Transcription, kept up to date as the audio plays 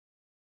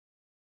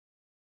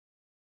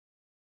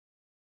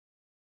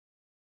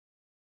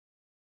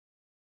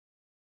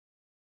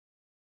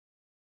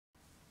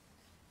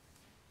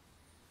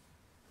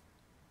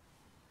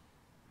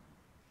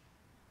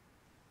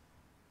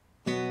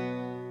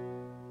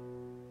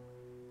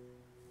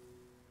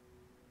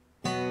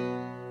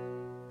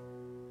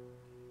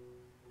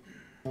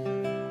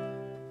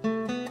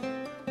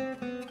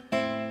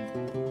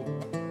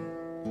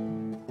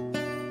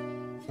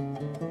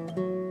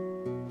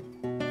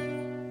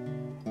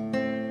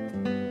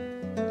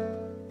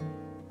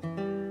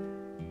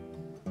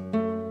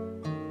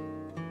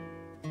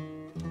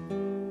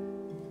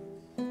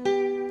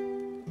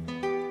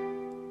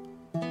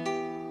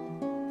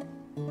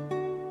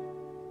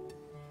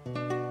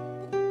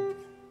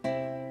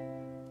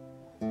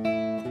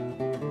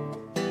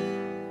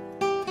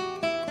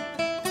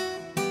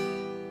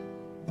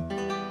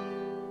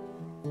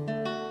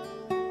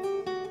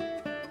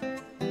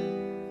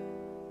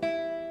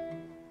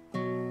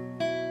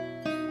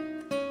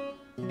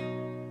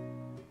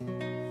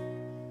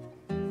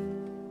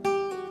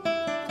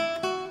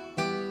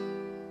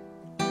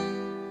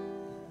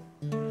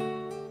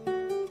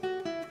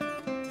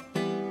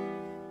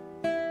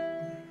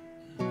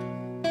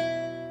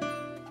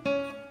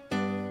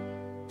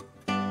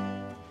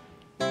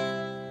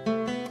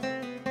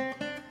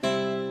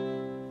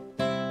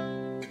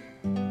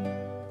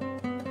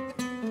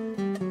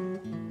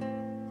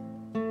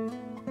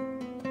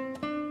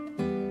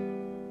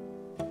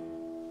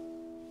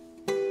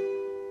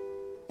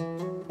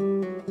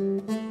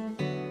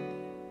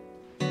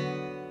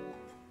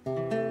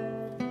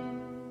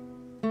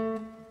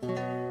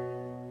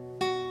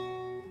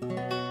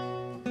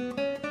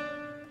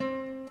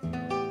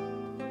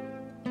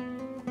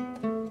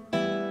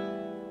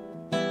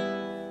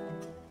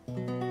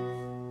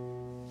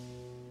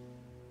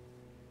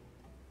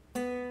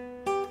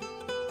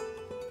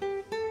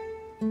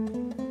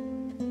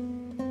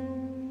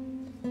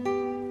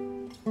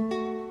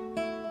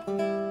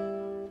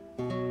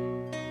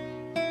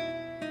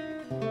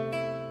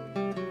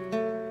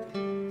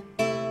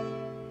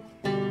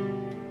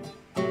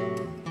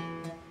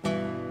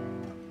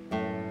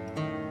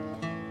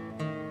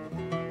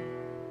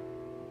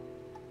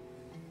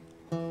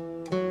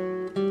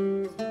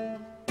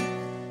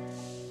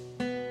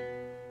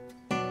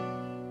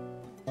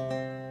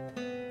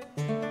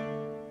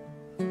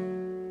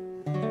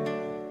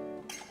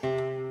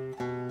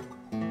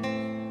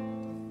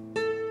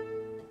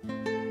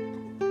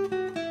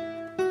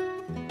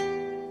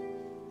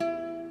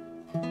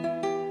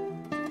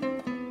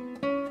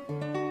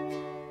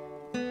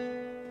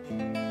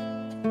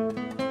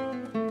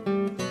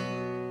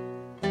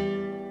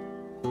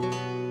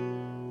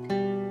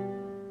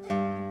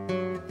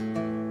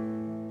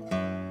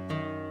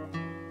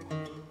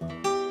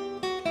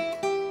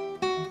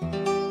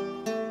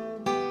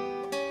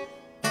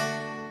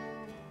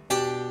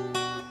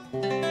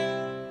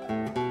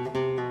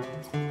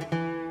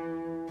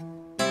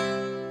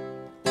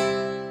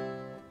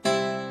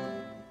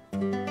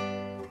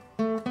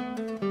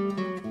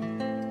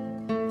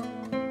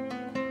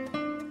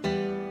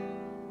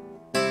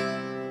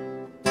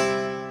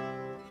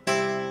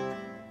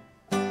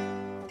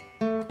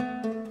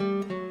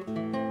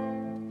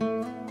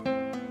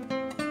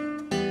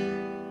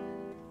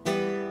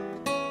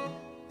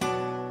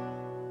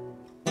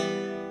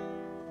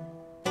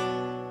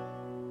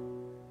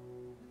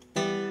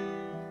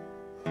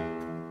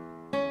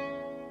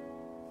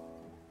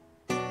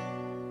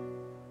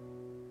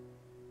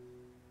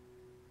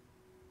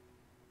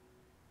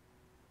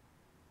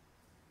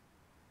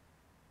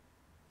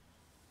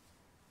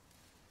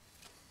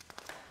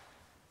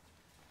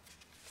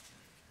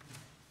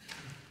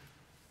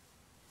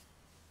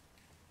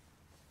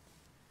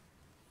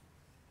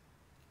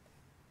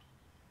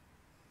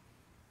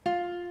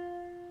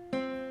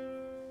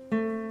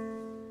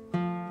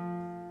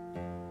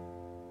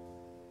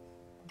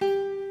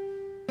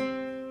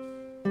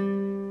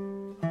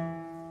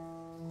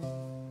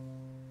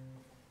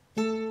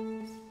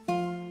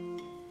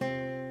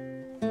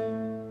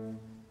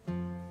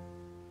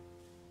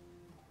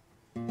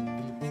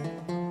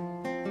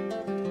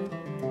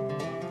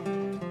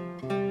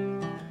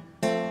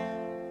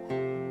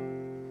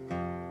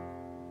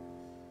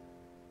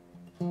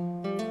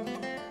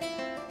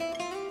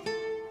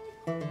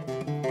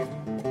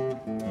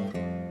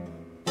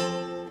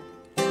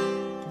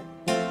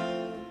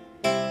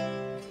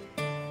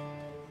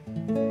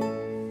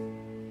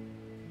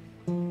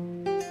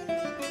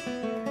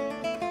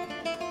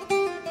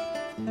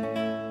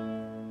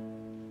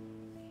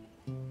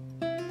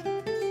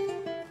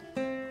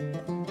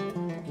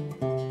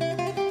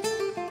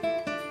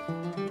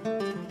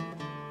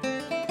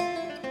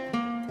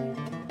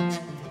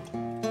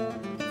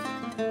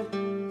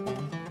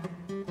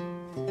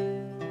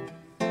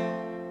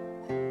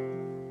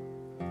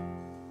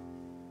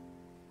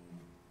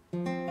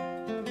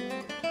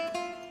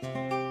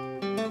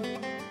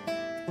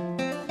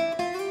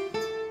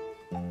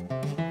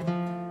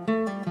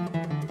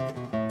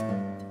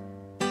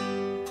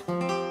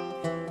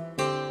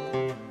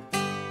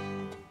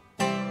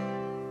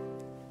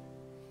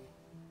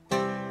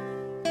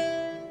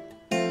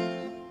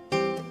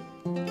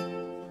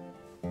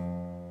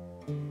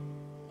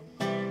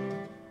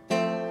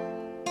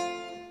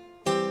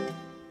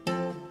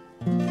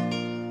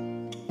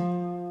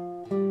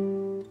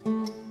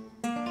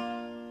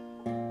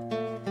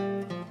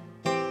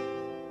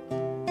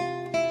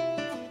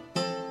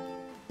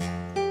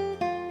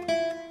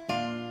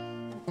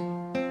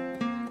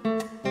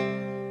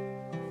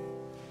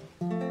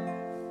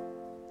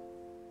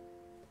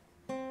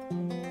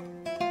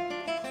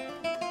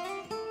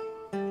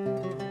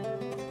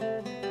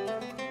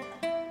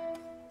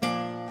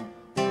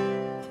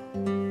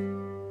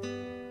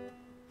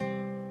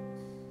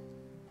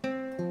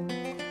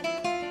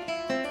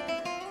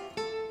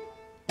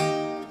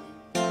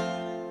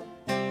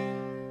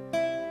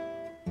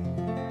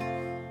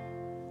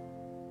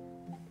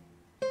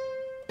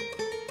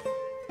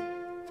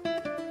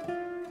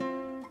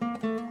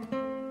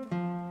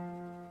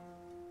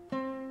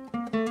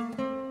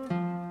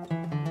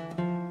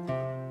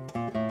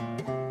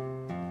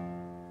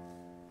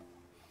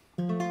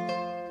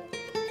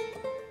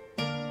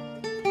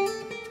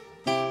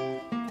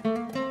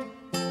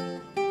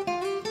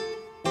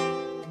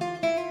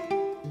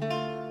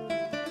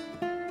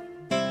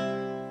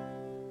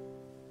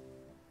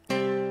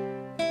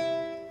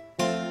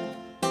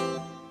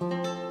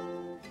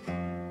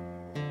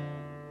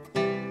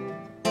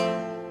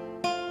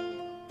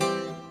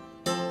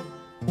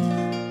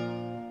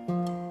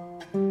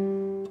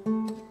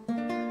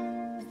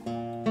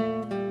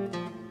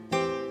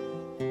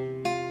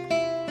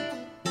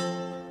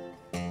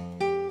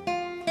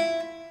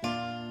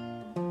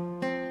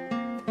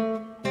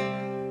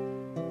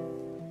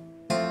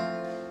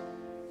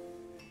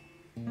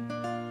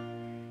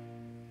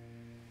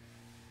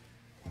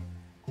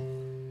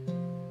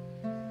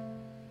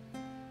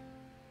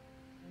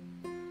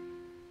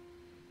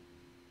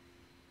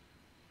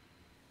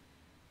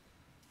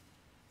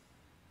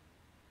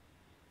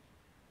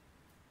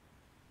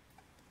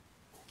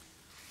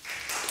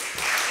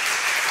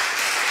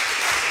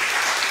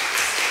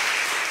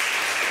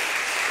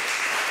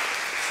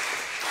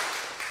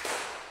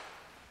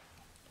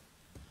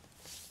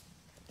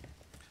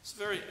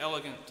Very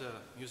elegant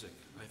music,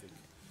 I think.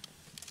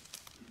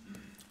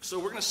 So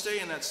we're going to stay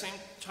in that same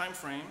time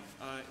frame.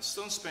 It's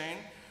still in Spain.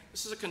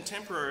 This is a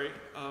contemporary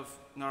of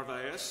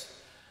Narvaez.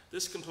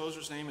 This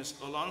composer's name is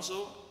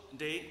Alonso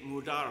de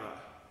Mudarra,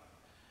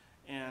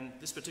 and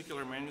this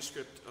particular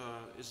manuscript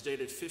is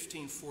dated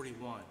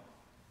 1541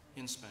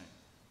 in Spain.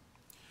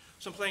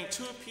 So I'm playing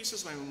two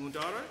pieces by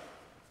Mudarra.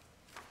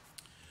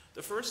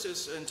 The first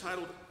is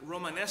entitled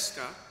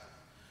Romanesca,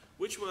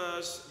 which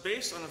was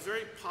based on a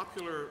very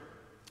popular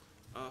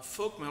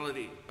folk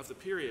melody of the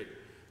period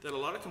that a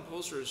lot of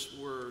composers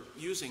were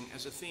using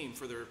as a theme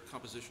for their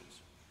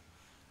compositions.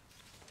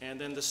 And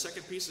then the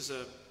second piece is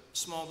a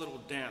small little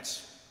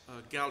dance,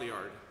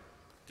 Galliard,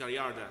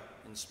 Galliarda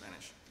in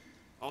Spanish,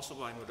 also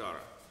by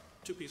Mudarra.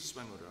 Two pieces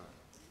by Mudarra.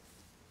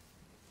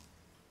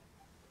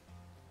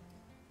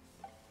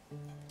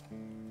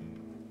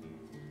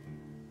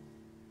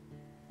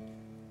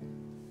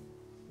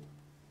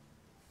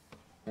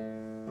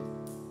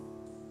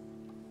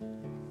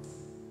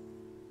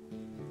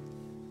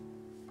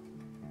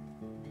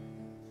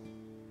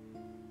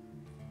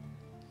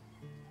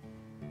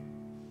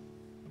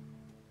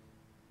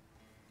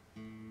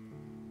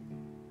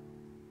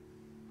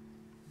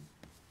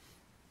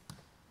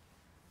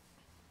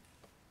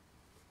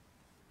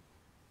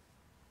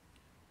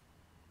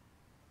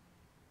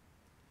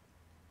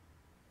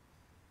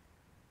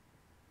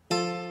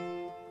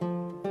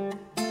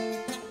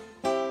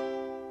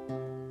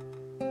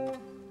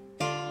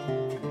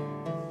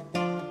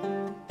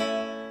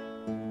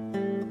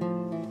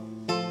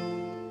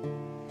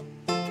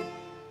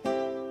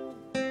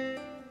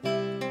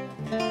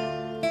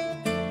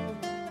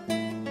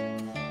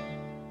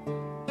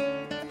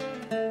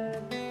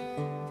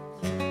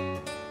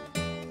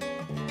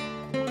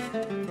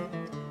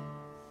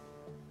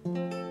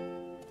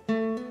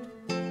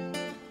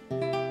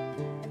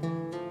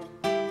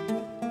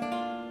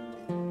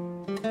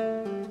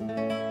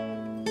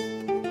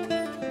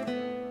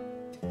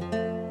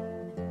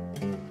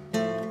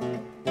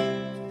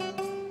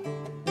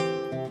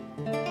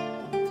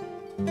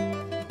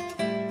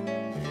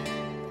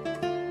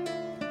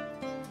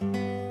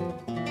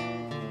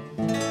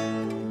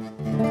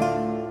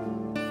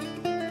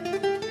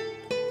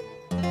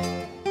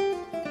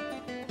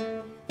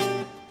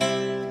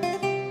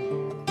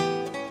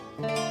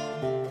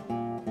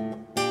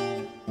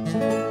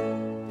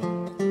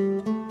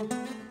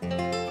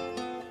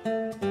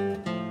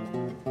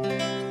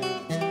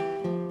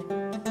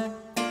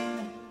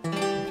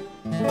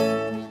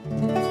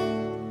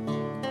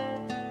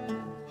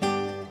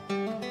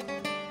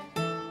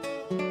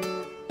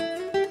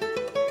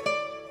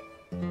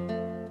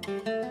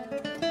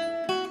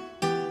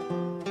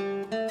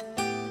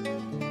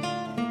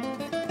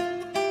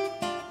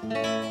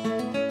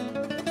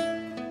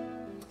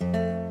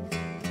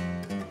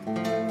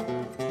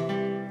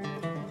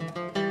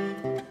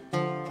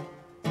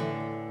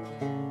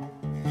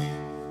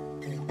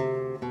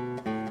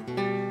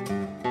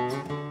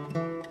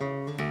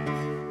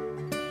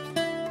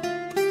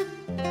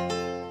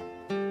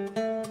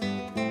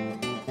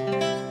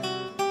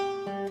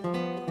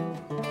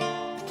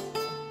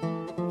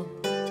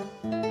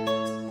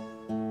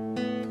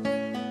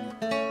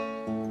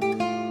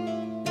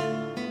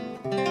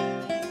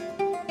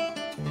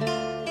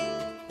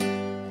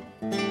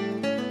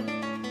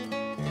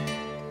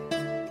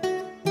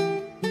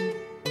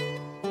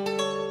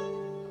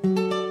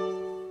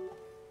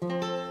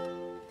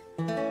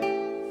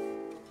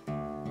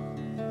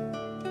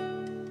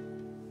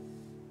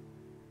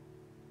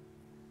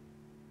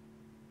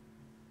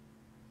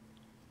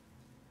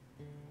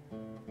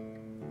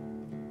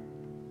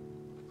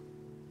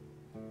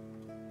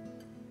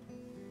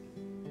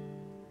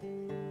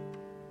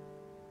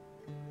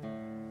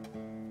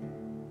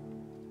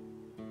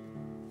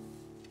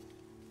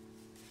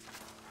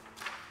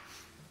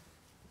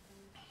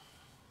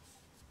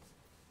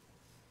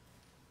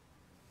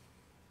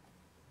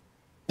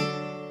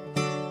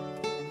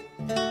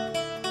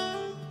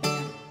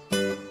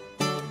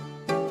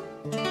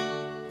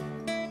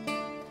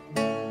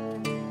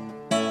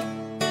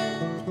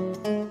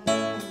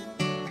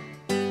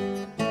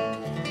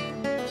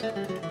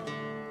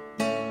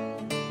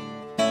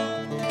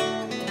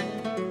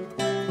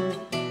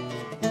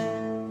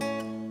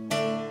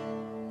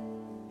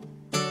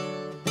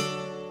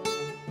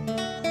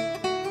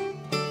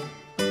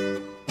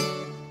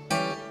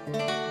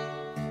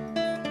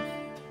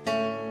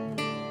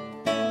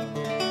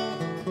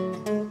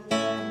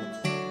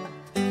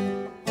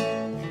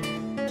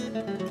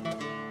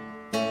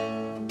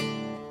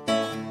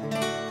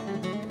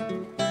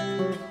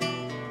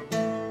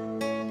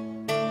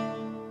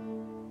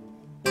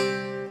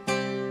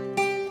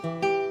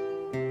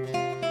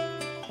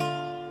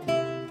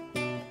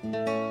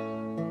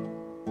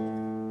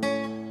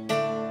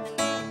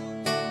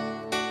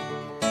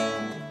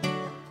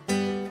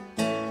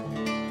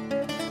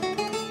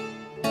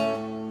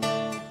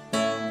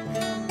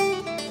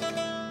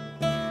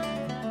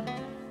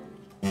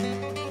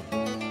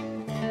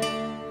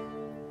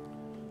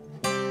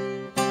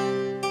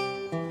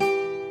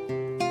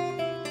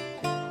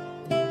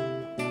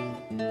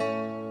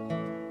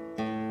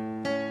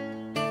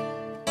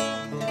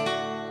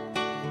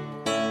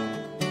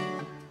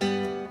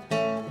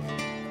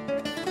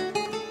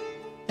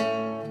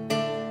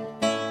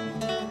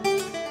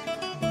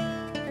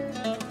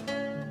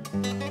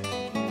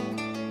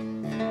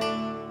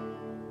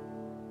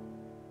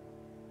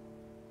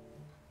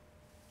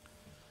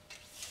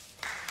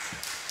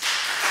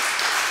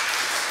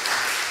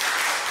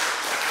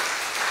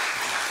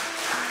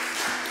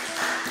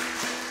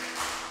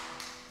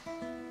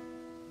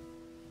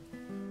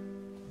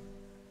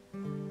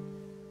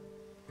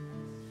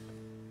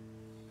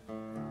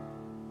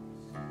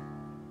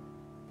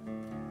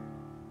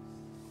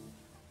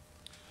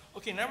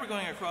 Okay, now we're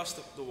going across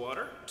the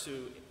water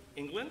to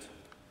England.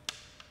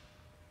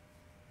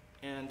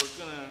 And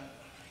we're going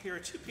to hear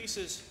two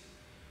pieces.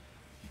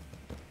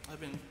 I've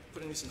been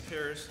putting these in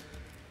pairs.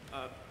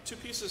 Two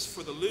pieces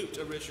for the lute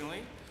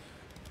originally.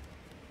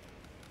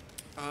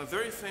 A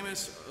very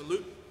famous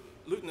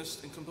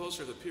lutenist and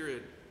composer of the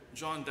period,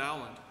 John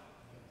Dowland.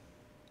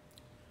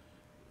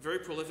 Very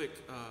prolific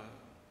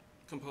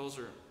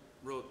composer,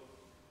 wrote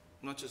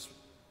not just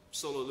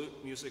solo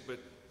lute music, but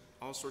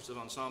all sorts of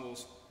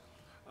ensembles.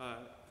 I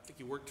think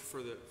he worked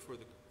for the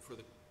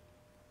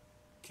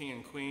king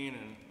and queen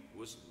and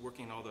was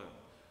working all the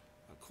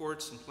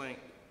courts and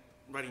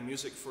writing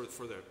music for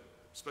the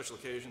special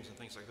occasions and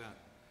things like that.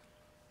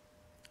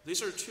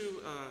 These are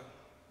two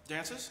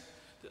dances.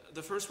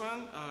 The first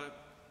one,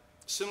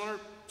 similar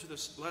to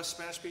the last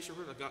Spanish piece you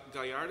heard,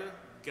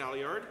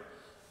 Galliard.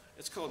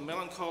 It's called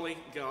Melancholy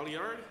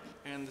Galliard.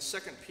 And the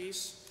second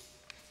piece,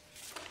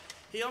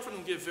 he often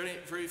would give very,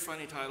 very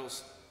funny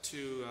titles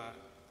to,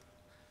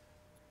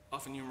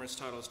 often humorous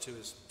titles to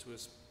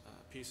his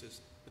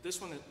pieces. But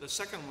this one, the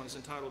second one is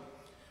entitled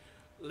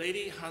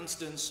Lady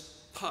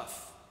Hunsdon's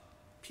Puffe,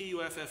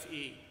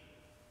 P-U-F-F-E.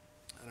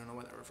 I don't know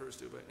what that refers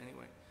to, but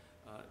anyway.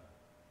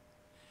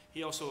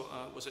 He also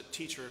was a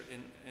teacher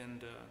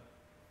and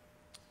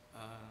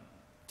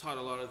taught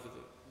a lot of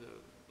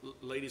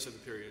the ladies of the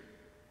period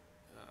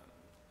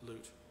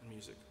lute and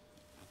music.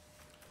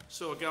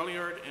 So a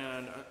Galliard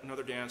and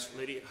another dance,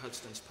 Lady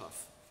Hunsdon's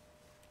Puffe,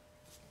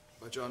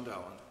 by John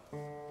Dowland.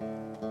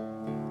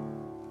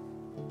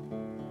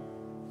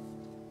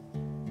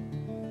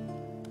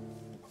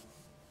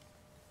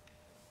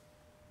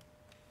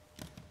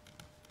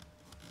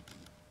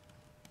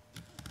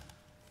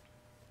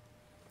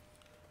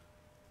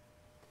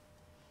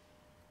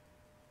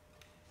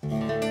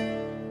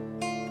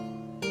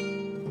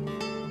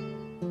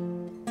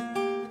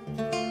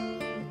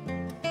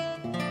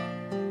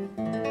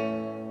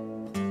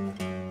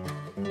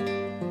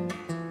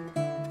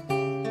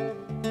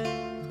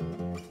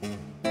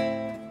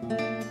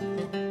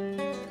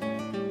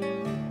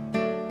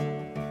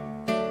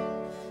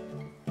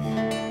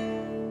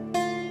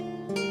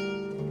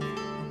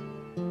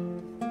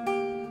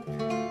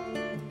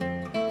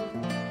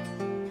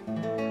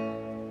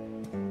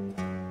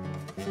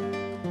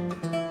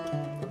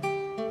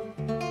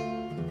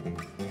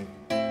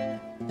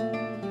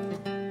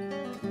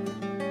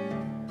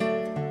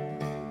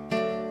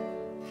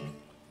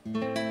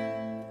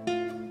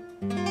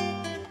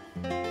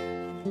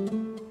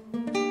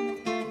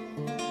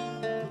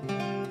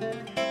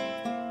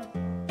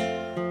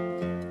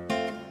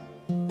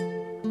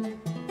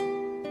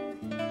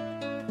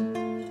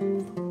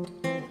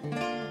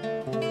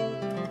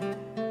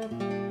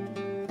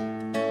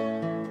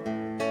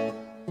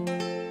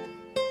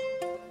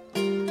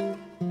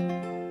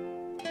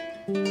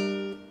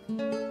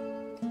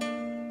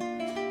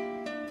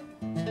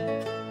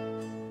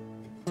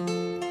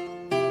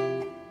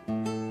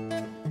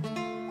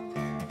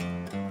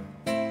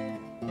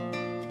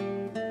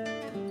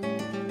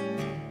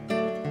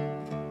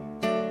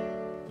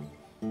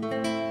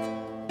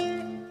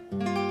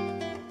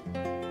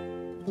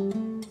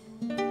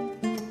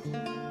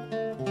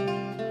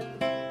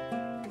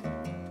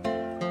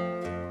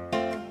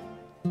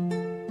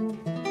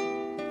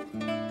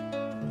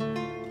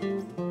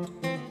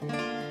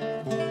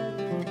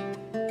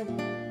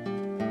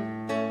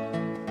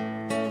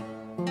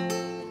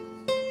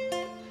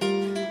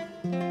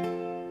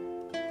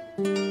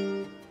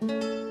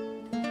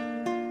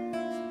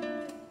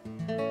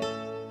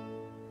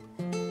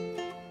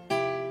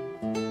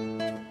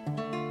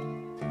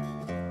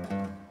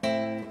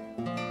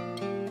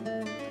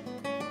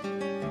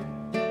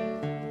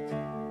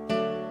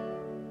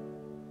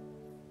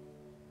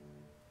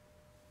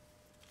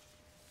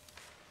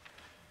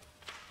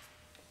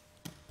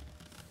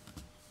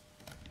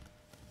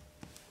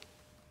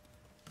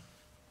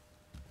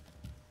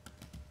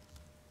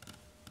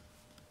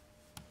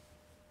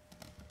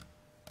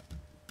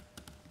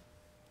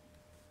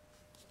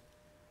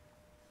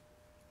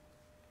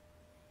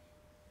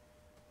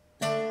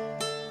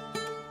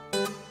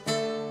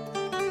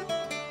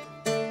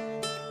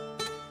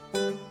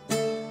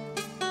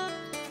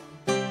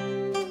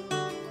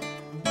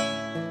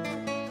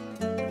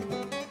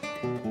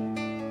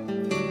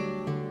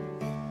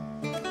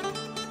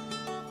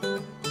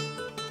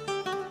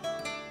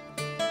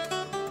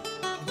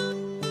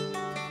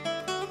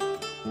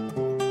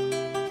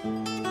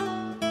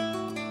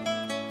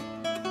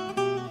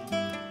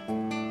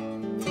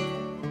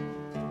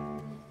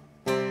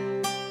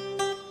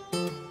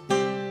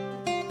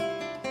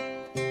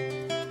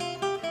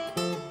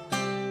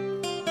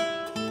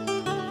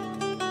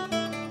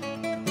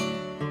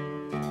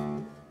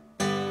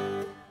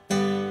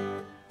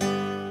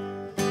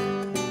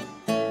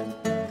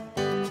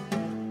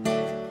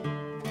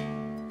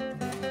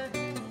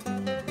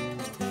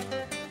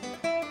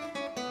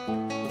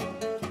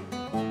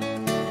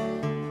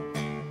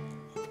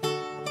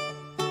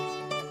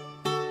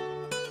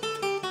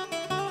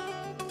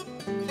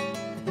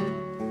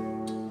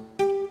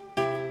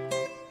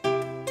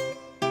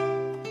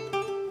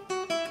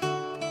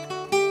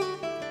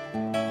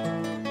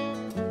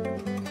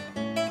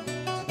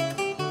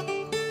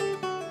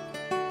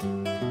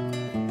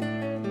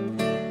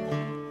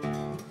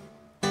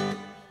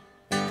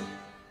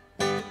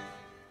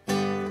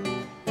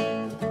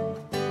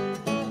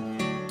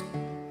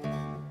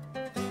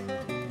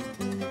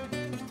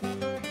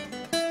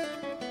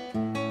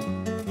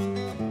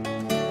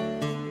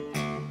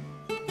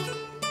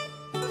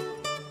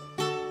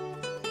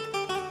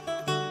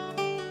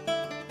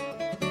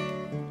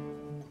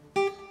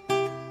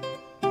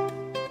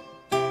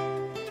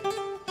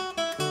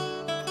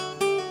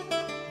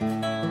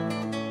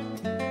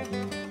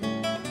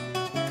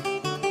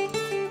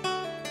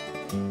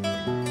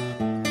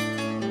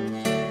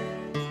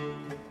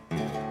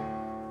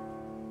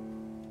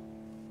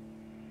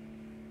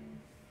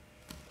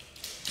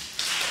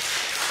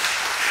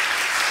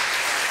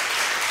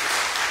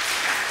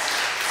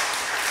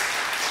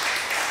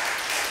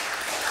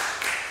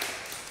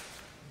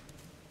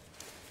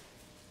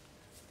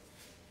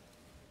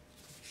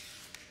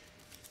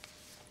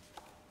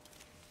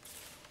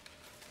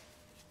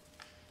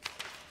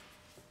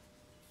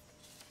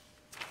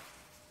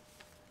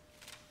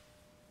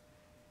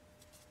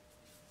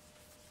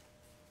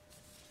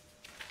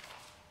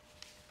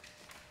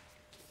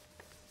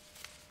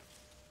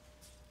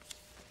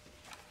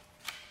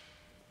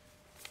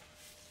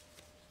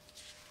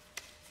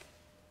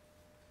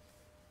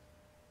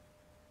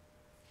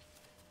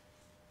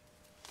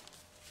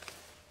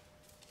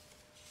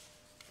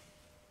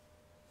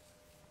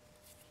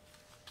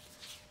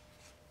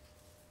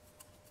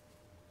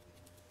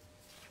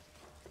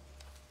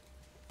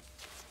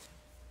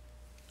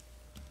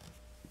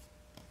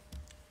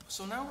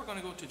 So now we're going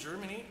to go to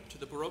Germany, to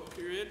the Baroque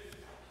period,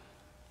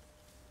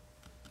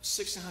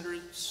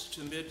 1600s to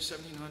the mid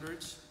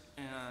 1700s,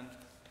 and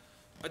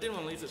I didn't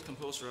want to leave this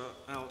composer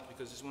out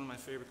because he's one of my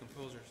favorite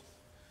composers,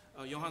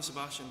 Johann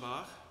Sebastian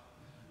Bach.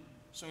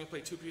 So I'm going to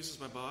play two pieces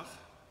by Bach.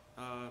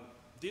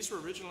 These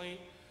were originally,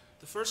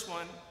 the first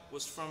one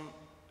was from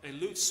a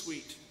lute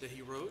suite that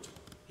he wrote.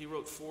 He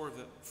wrote four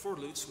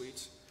lute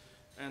suites,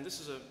 and this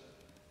is a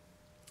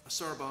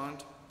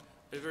Sarabande,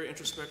 a very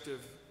introspective,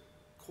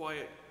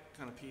 quiet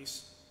kind of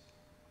piece.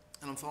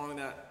 And I'm following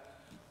that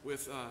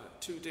with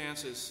two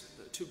dances,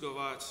 two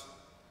gavottes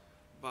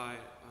by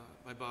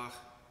Bach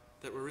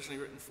that were originally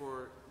written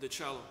for the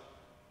cello.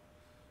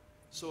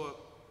 So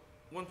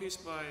one piece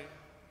by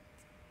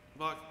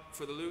Bach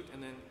for the lute,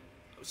 and then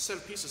a set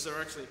of pieces that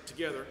are actually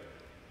together,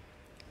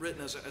 written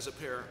as a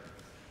pair.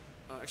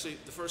 Actually,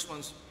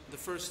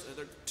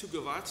 they're two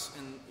gavottes,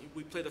 and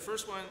we play the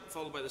first one,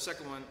 followed by the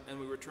second one, and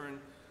we return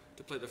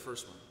to play the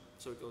first one.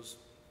 So it goes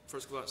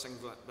first gavotte, second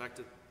gavotte, back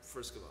to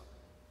first gavotte.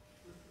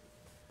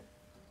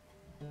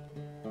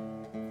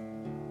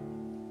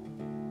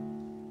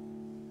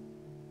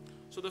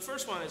 So the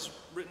first one is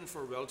written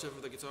for a relative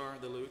of the guitar,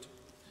 the lute,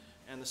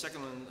 and the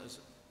second one is,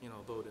 a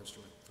bowed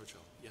instrument for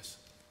cello. Yes?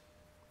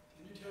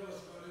 Can you tell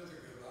us what is a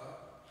gavotte?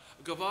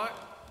 A gavotte,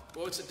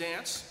 well, it's a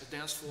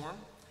dance form.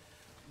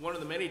 One of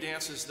the many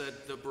dances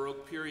that the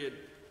Baroque period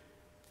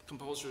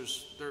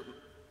composers, there are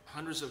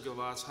hundreds of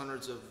gavottes,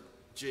 hundreds of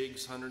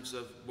jigs, hundreds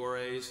of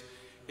bourrées.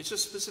 It's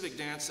just a specific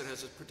dance that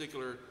has a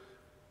particular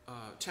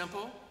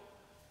tempo,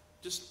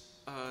 just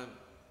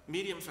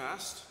medium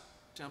fast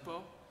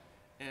tempo,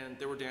 and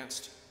they were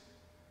danced,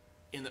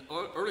 in the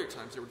earlier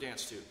times they were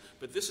danced to,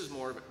 but this is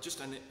more of just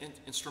an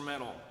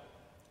instrumental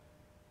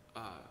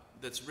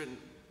that's written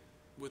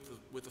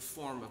with the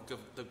form of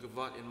the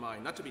gavotte in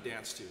mind, not to be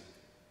danced to,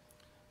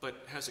 but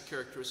has the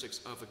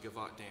characteristics of a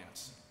gavotte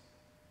dance.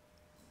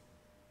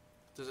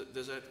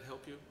 Does that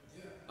help you?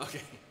 Yeah.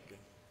 Okay.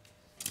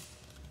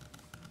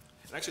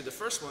 And actually the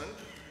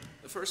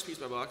first piece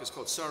by Bach is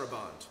called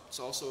Sarabande. It's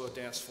also a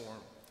dance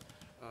form,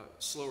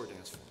 slower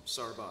dance form,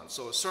 Sarabande.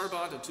 So a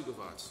Sarabande and two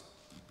gavottes.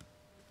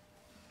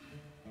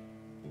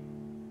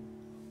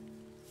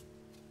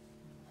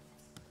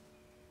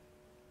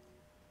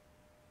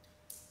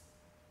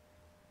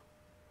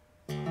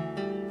 I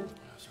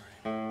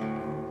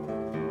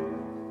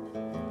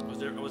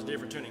was there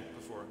for tuning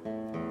before.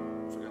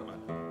 Forgot about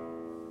it.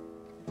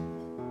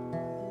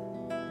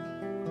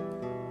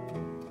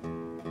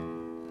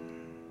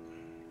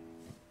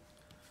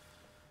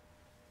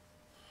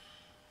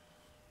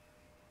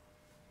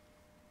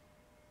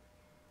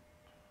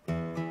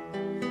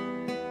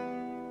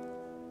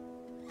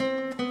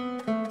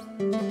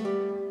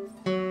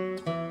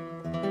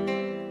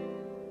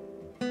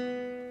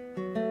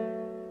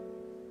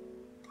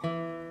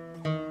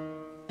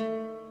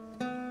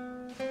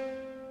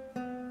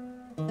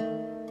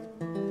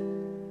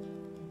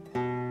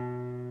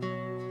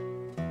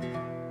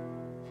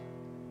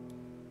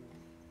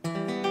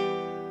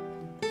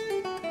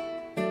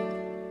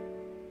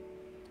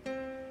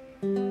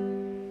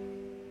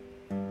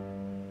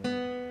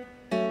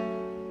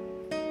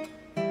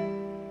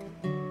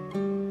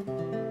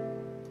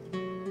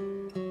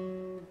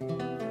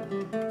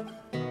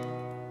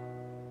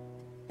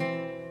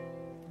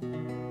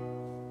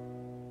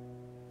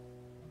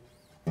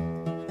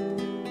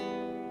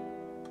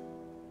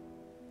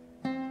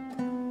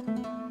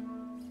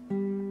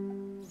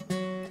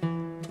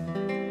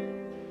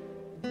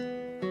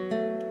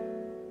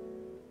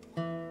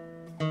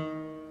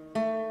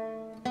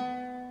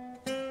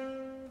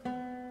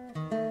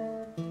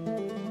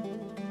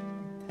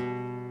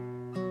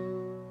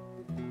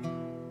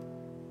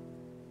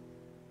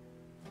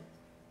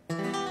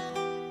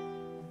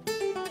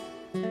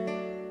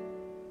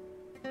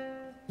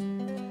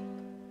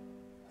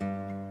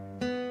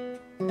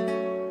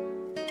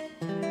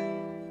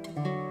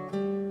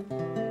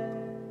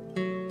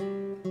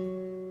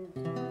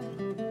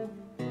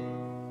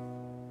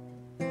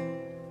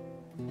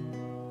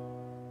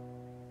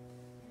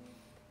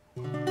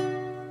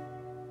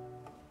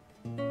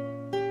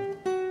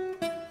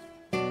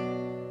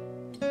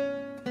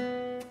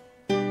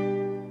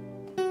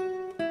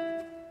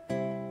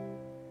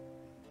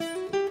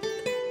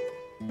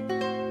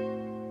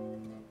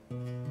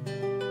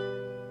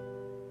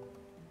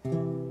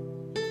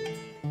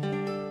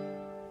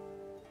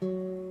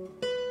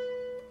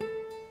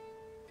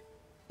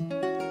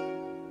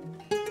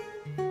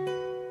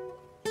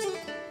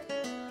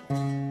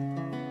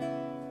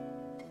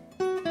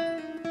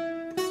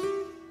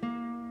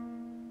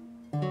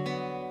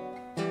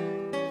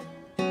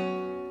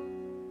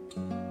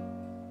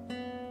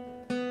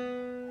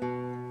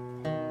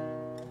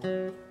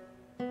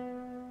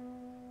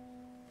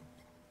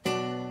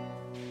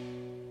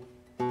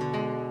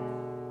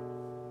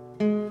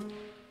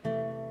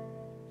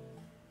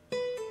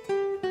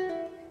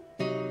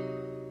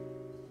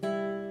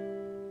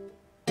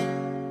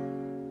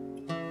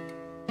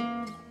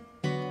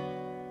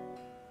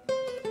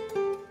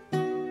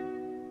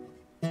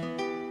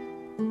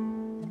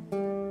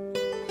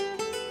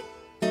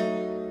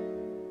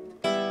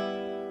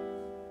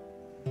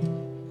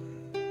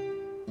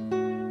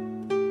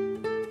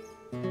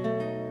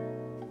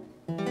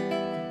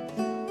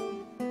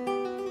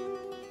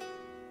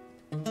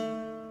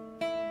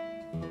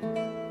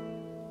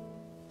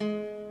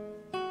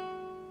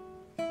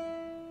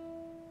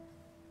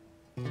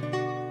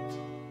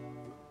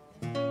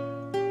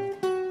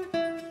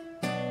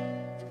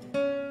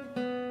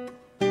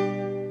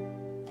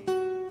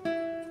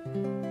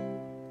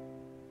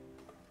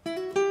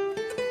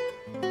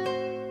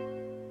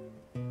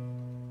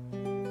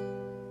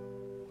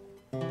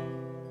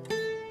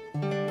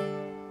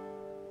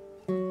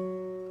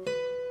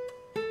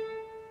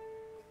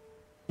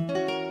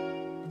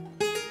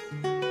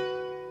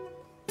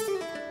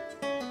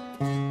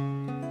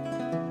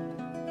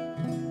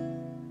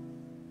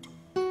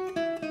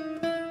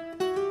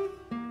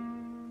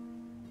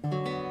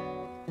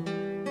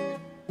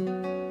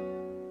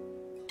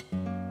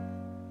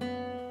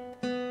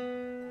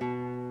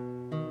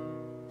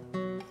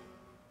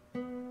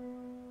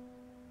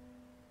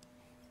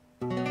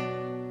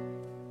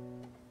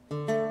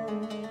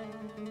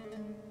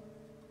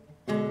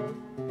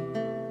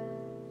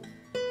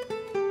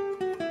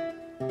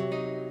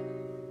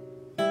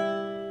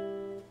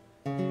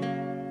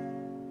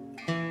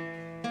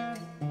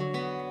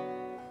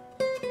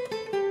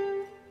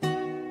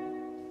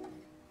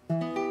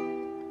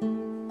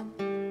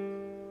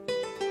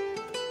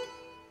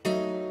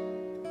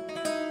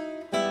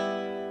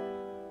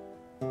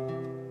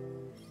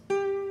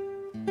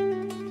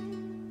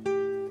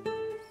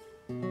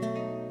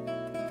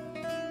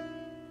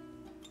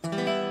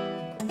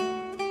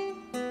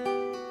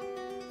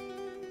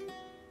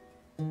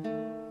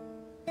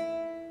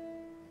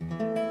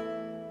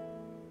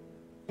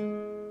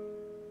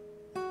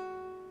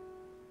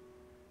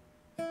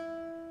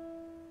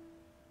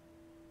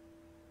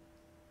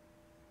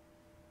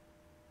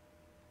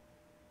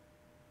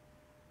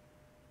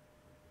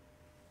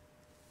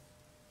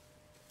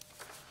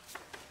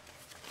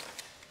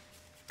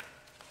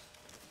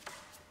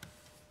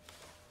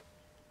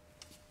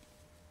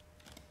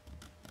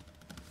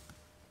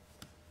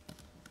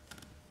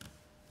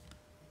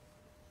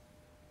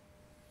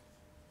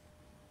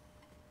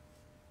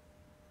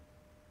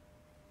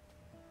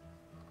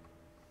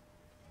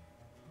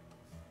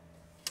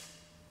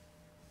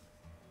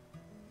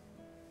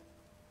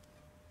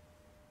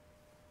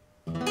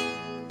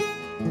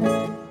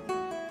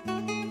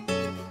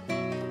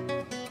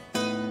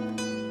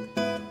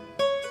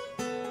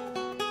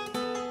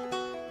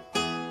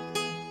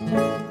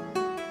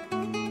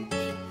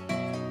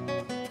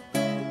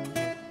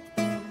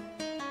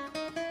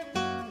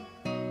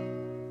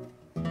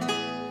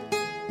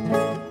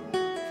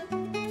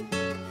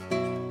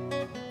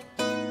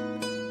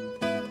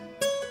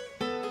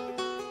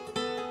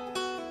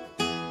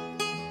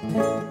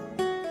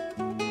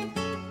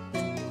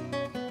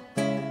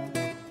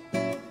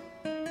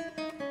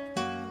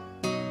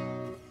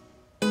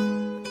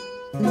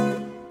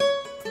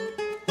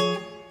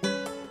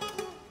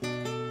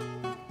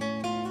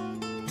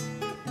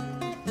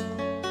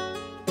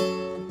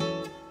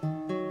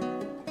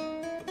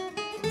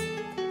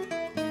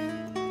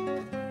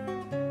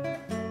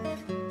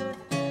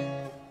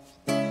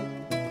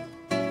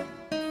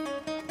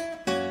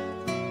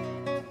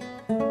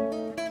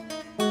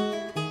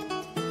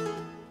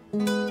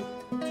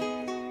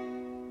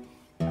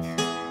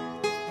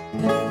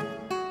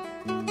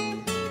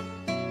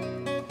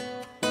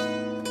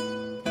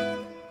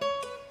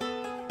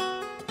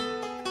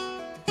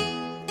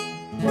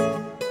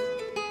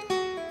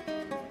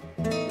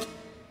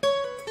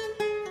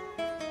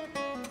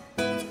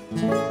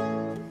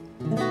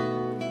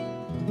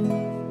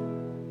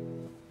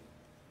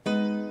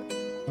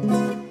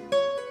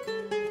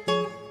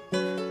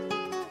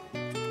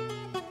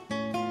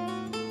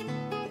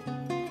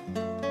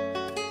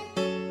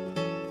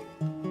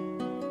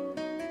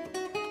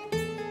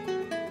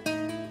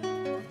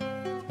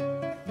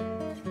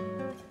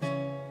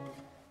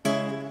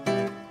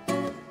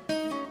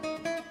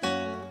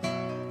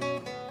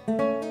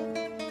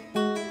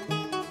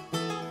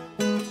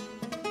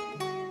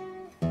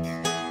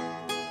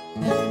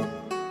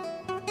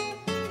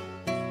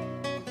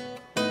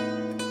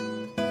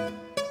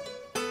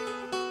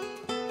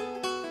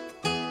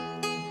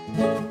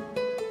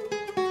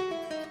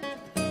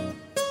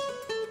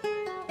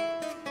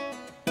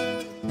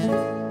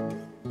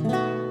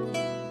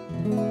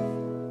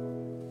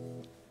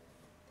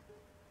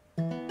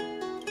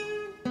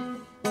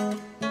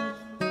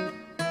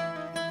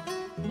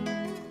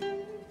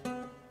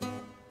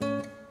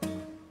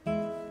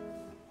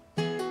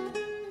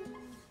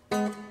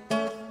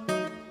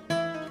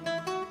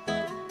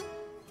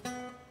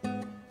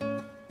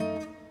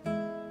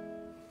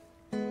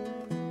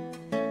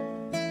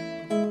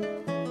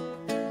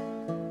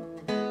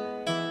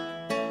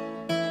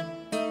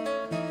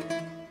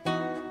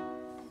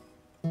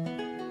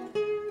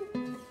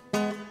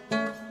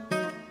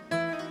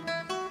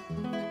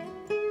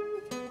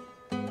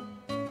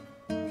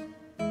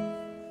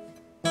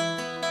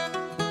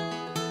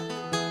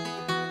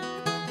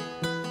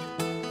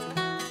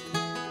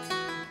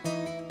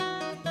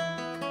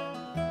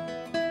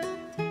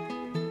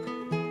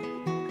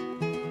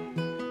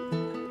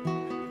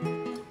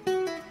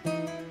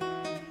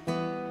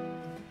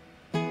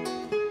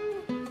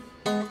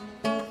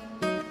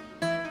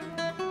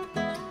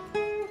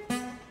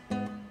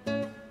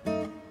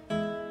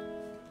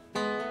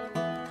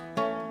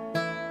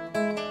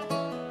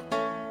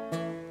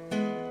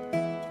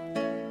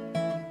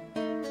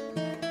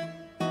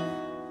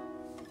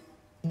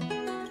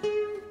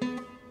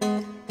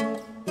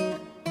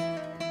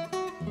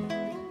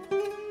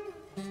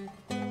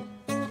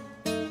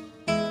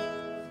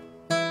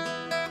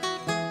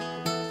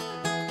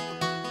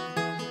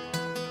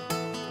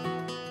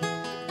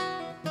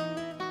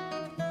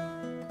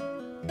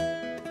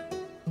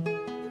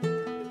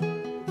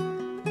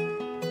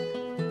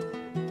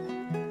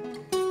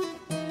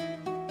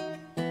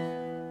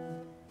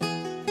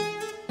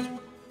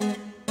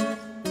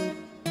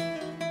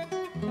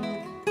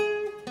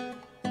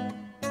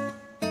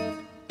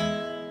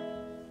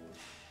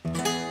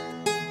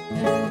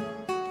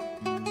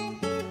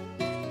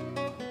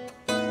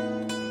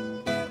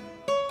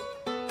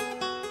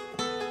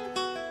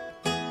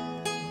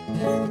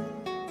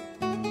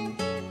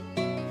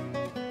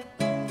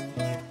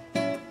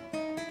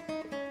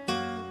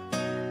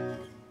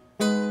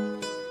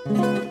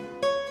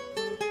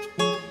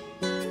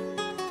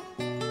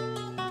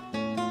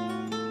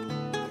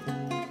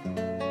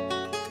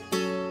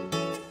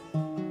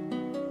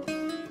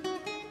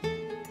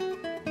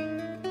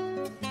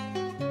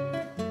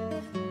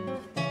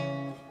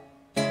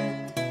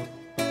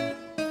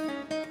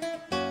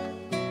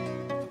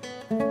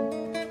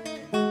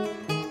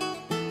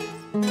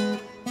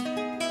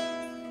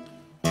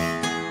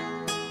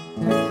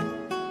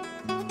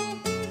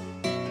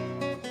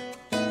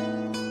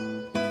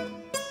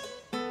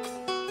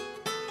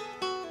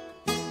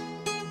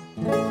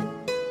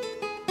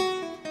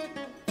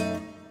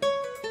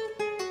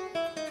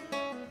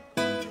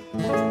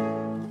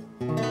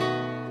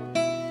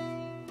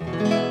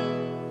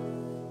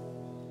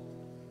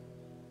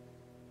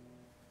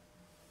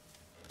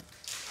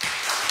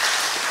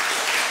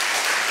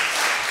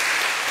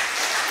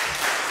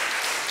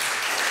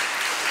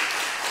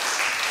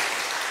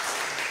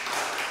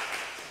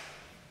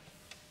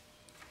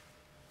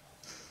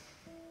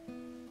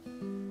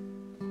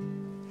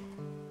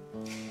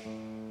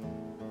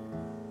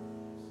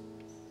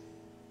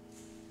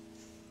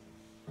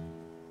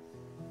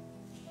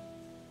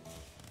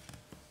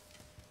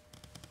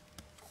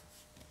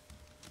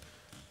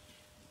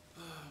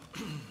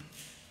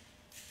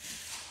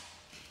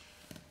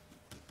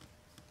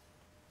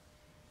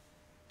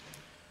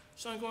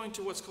 So I'm going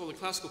to what's called the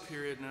classical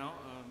period now,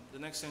 the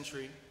next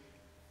century.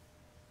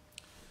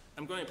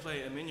 I'm going to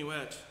play a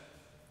minuet,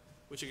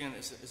 which again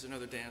is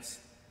another dance.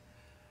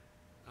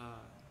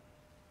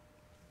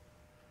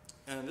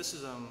 And this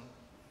is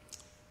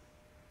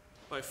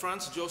by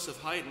Franz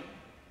Joseph Haydn,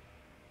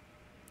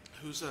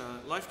 whose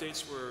life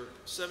dates were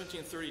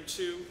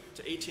 1732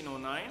 to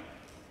 1809.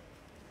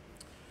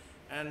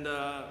 And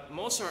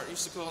Mozart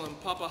used to call him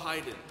Papa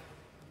Haydn.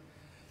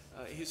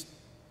 He's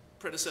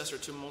predecessor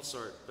to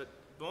Mozart, but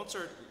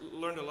Mozart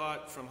learned a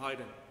lot from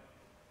Haydn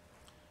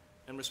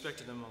and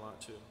respected him a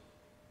lot too.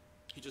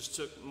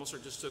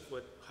 Mozart just took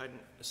what Haydn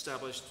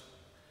established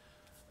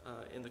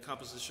in the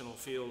compositional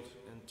field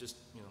and just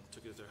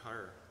took it to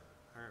higher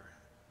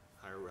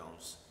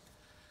realms.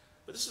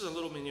 But this is a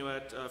little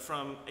minuet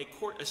from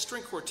a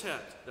string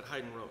quartet that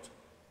Haydn wrote.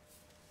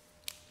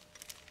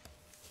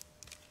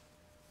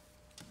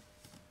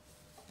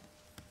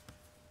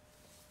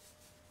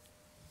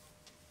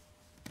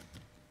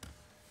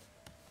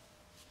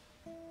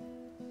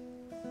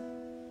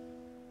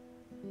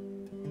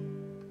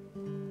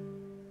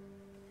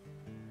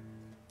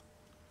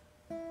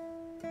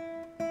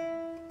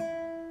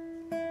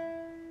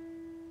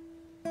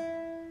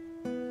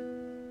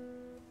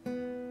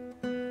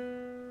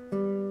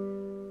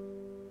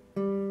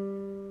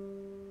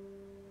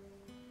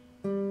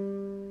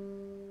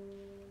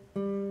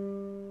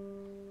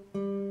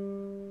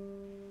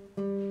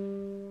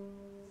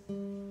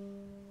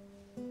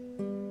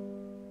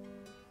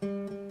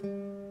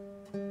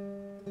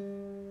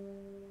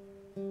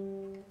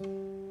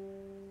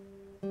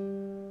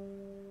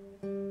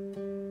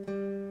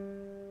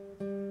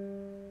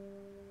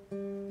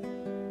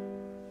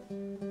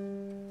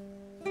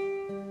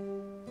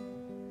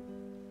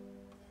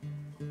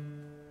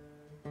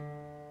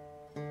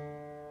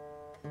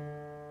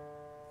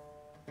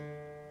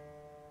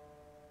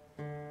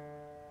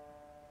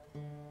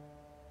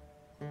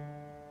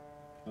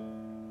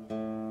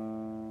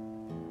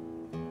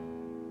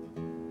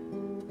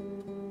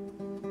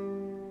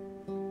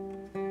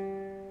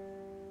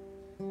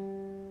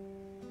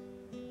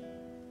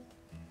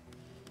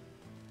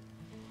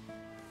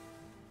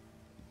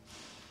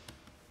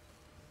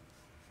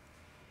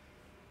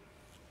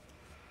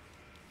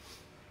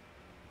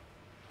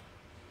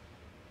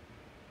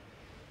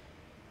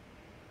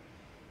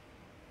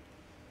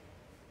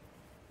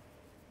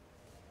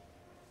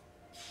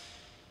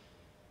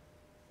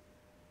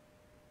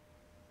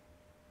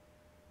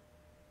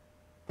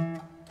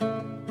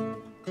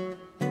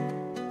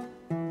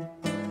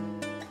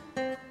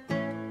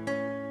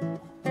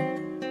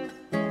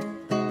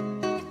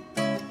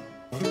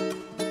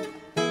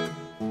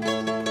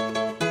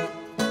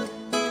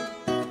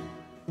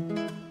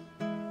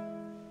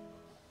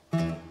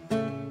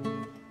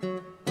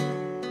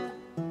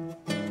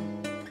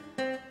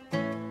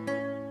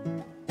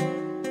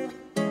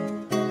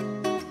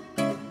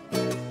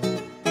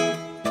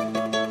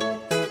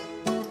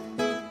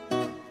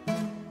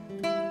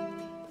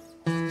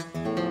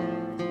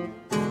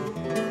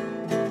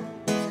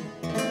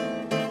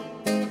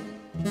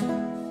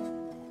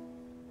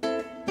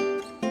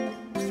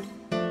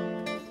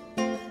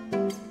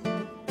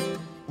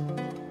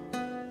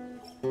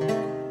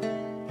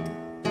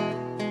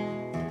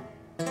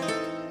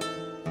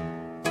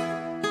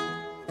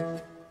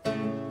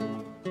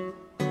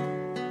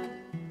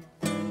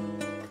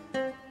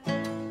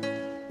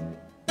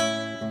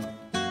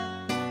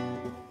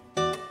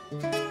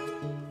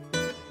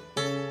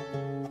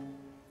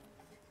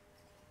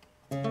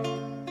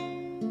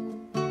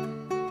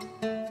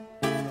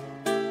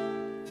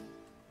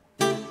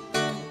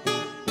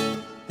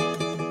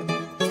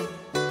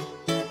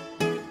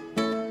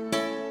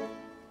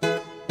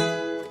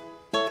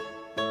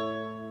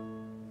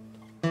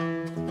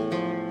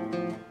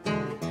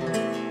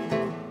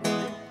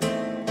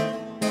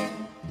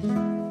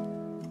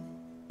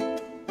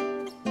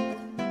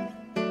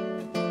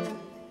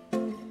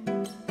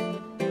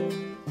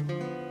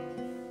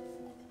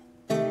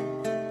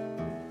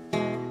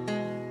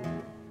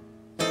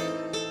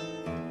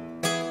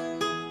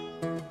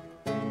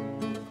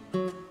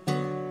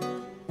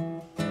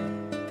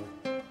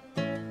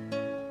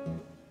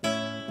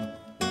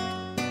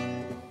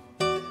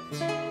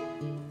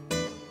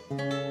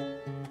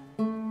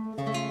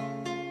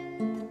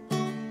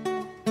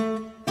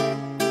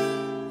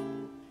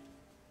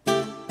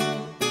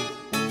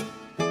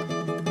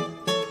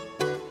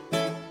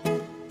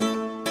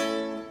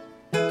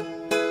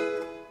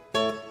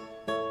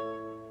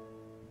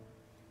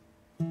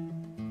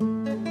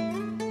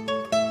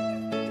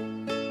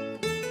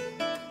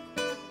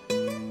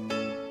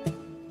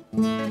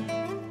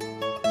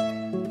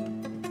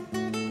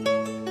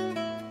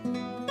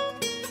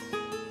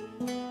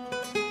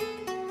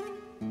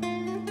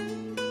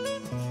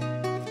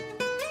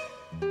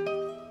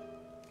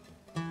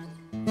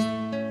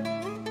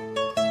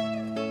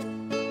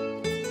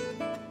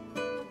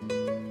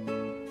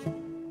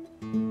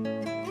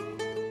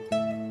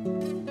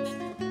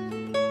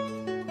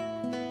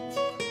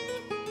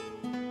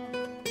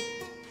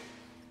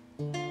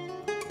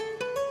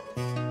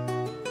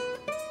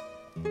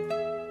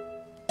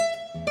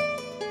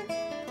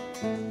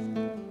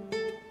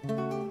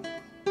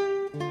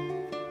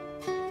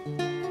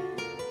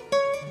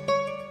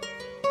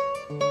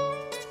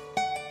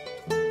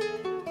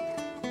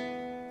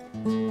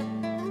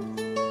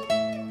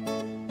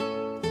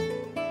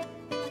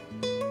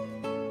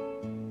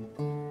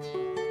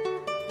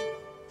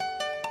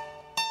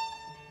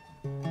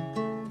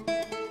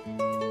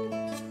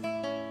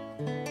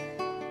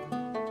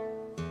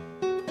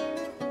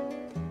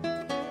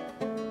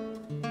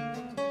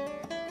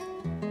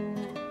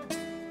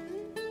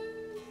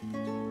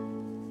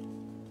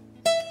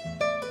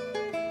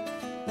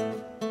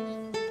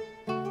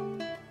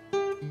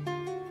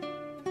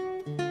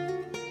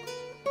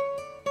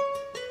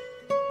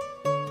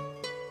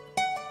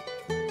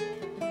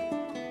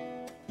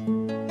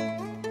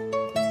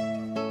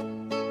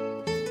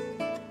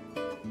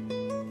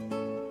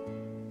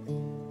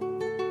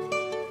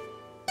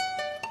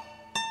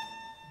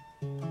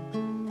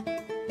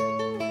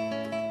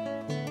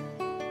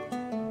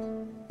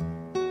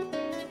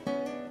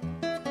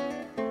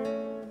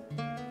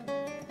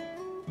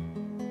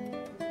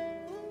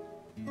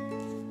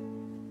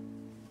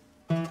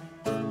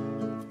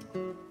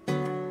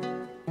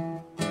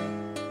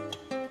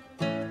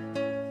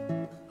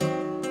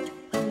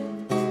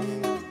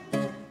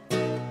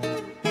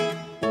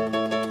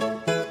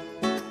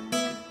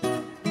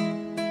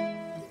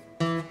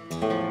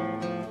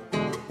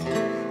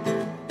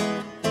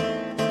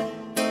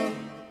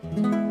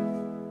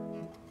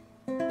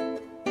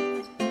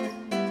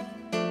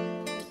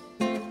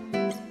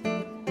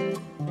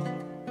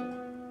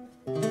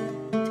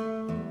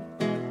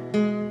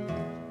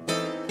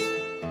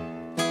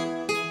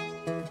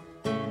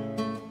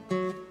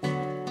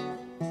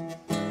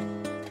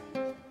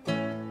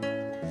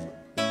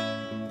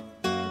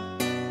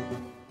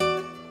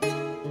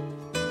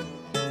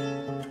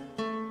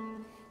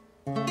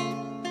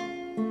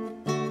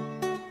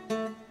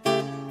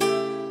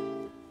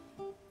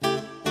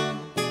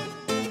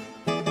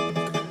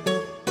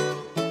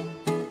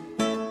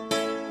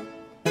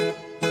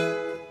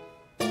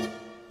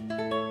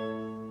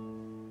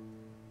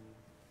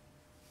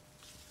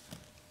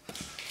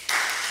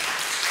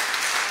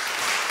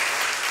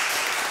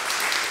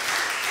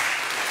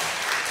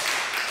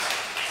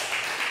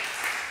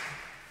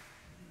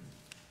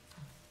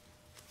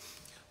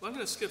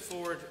 going to skip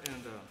forward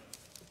and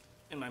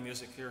in my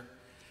music here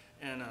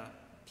and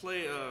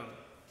play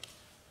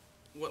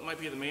what might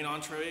be the main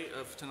entree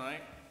of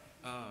tonight.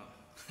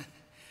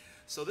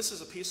 So this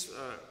is a piece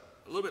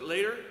a little bit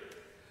later.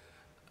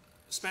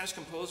 Spanish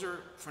composer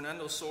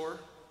Fernando,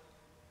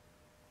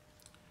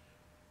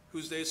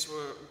 whose dates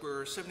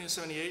were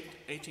 1778,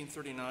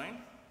 1839.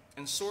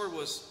 And Sor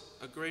was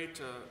a great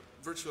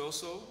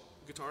virtuoso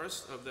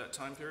guitarist of that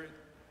time period.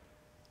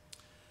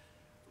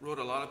 Wrote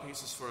a lot of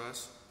pieces for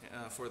us,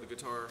 for the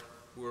guitar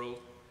world.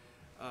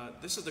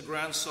 This is the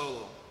grand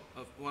solo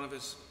of one of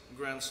his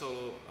grand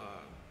solo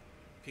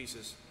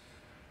pieces.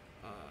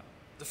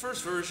 The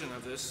first version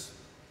of this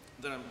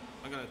that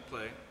I'm going to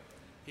play,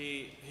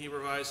 he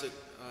revised it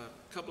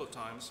a couple of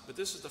times, but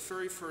this is the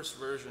very first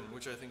version,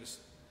 which I think is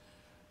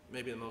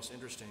maybe the most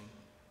interesting.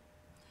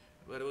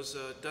 But it was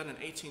done in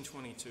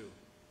 1822,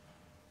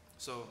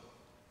 so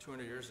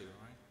 200 years ago,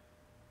 right?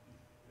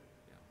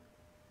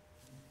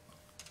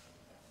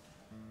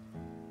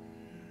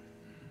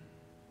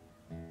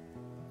 Yeah.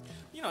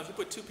 You know, if you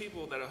put two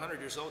people that are 100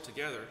 years old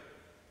together,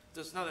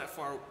 it's not that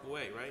far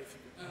away, right?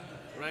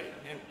 Right?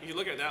 And you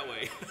look at it that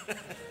way.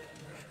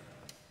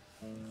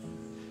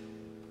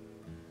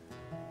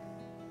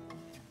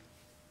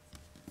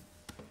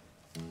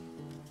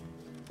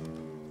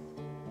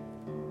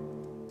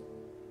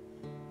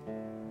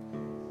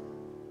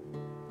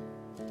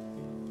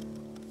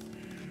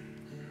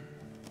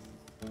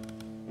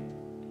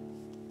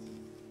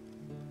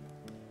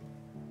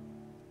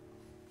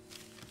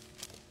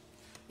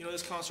 You know,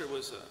 this concert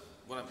was,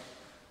 what I'm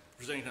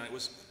presenting tonight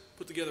was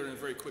put together in a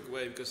very quick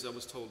way because I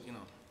was told, you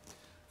know,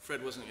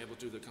 Fred wasn't able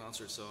to do the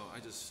concert, so I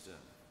just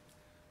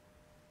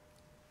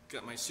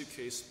got my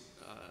suitcase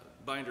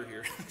binder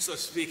here, so to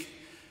speak,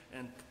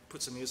 and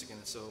put some music in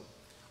it. So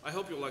I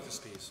hope you'll like this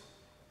piece.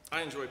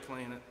 I enjoyed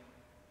playing it.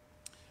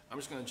 I'm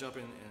just going to jump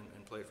in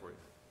and play it for you.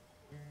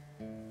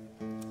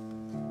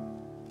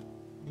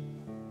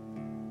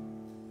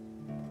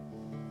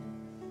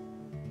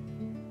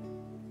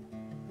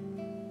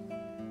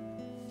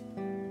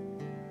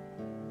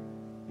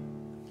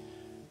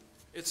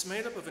 It's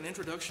made up of an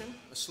introduction,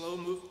 a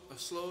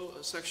slow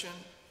section,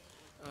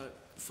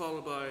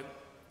 followed by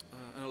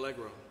an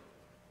allegro,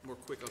 more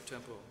quick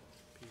up-tempo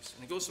piece.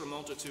 And it goes through a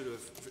multitude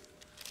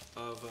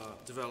of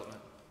development.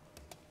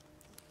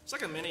 It's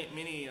like a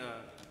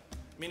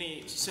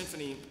mini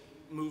symphony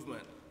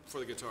movement for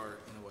the guitar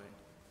in a way.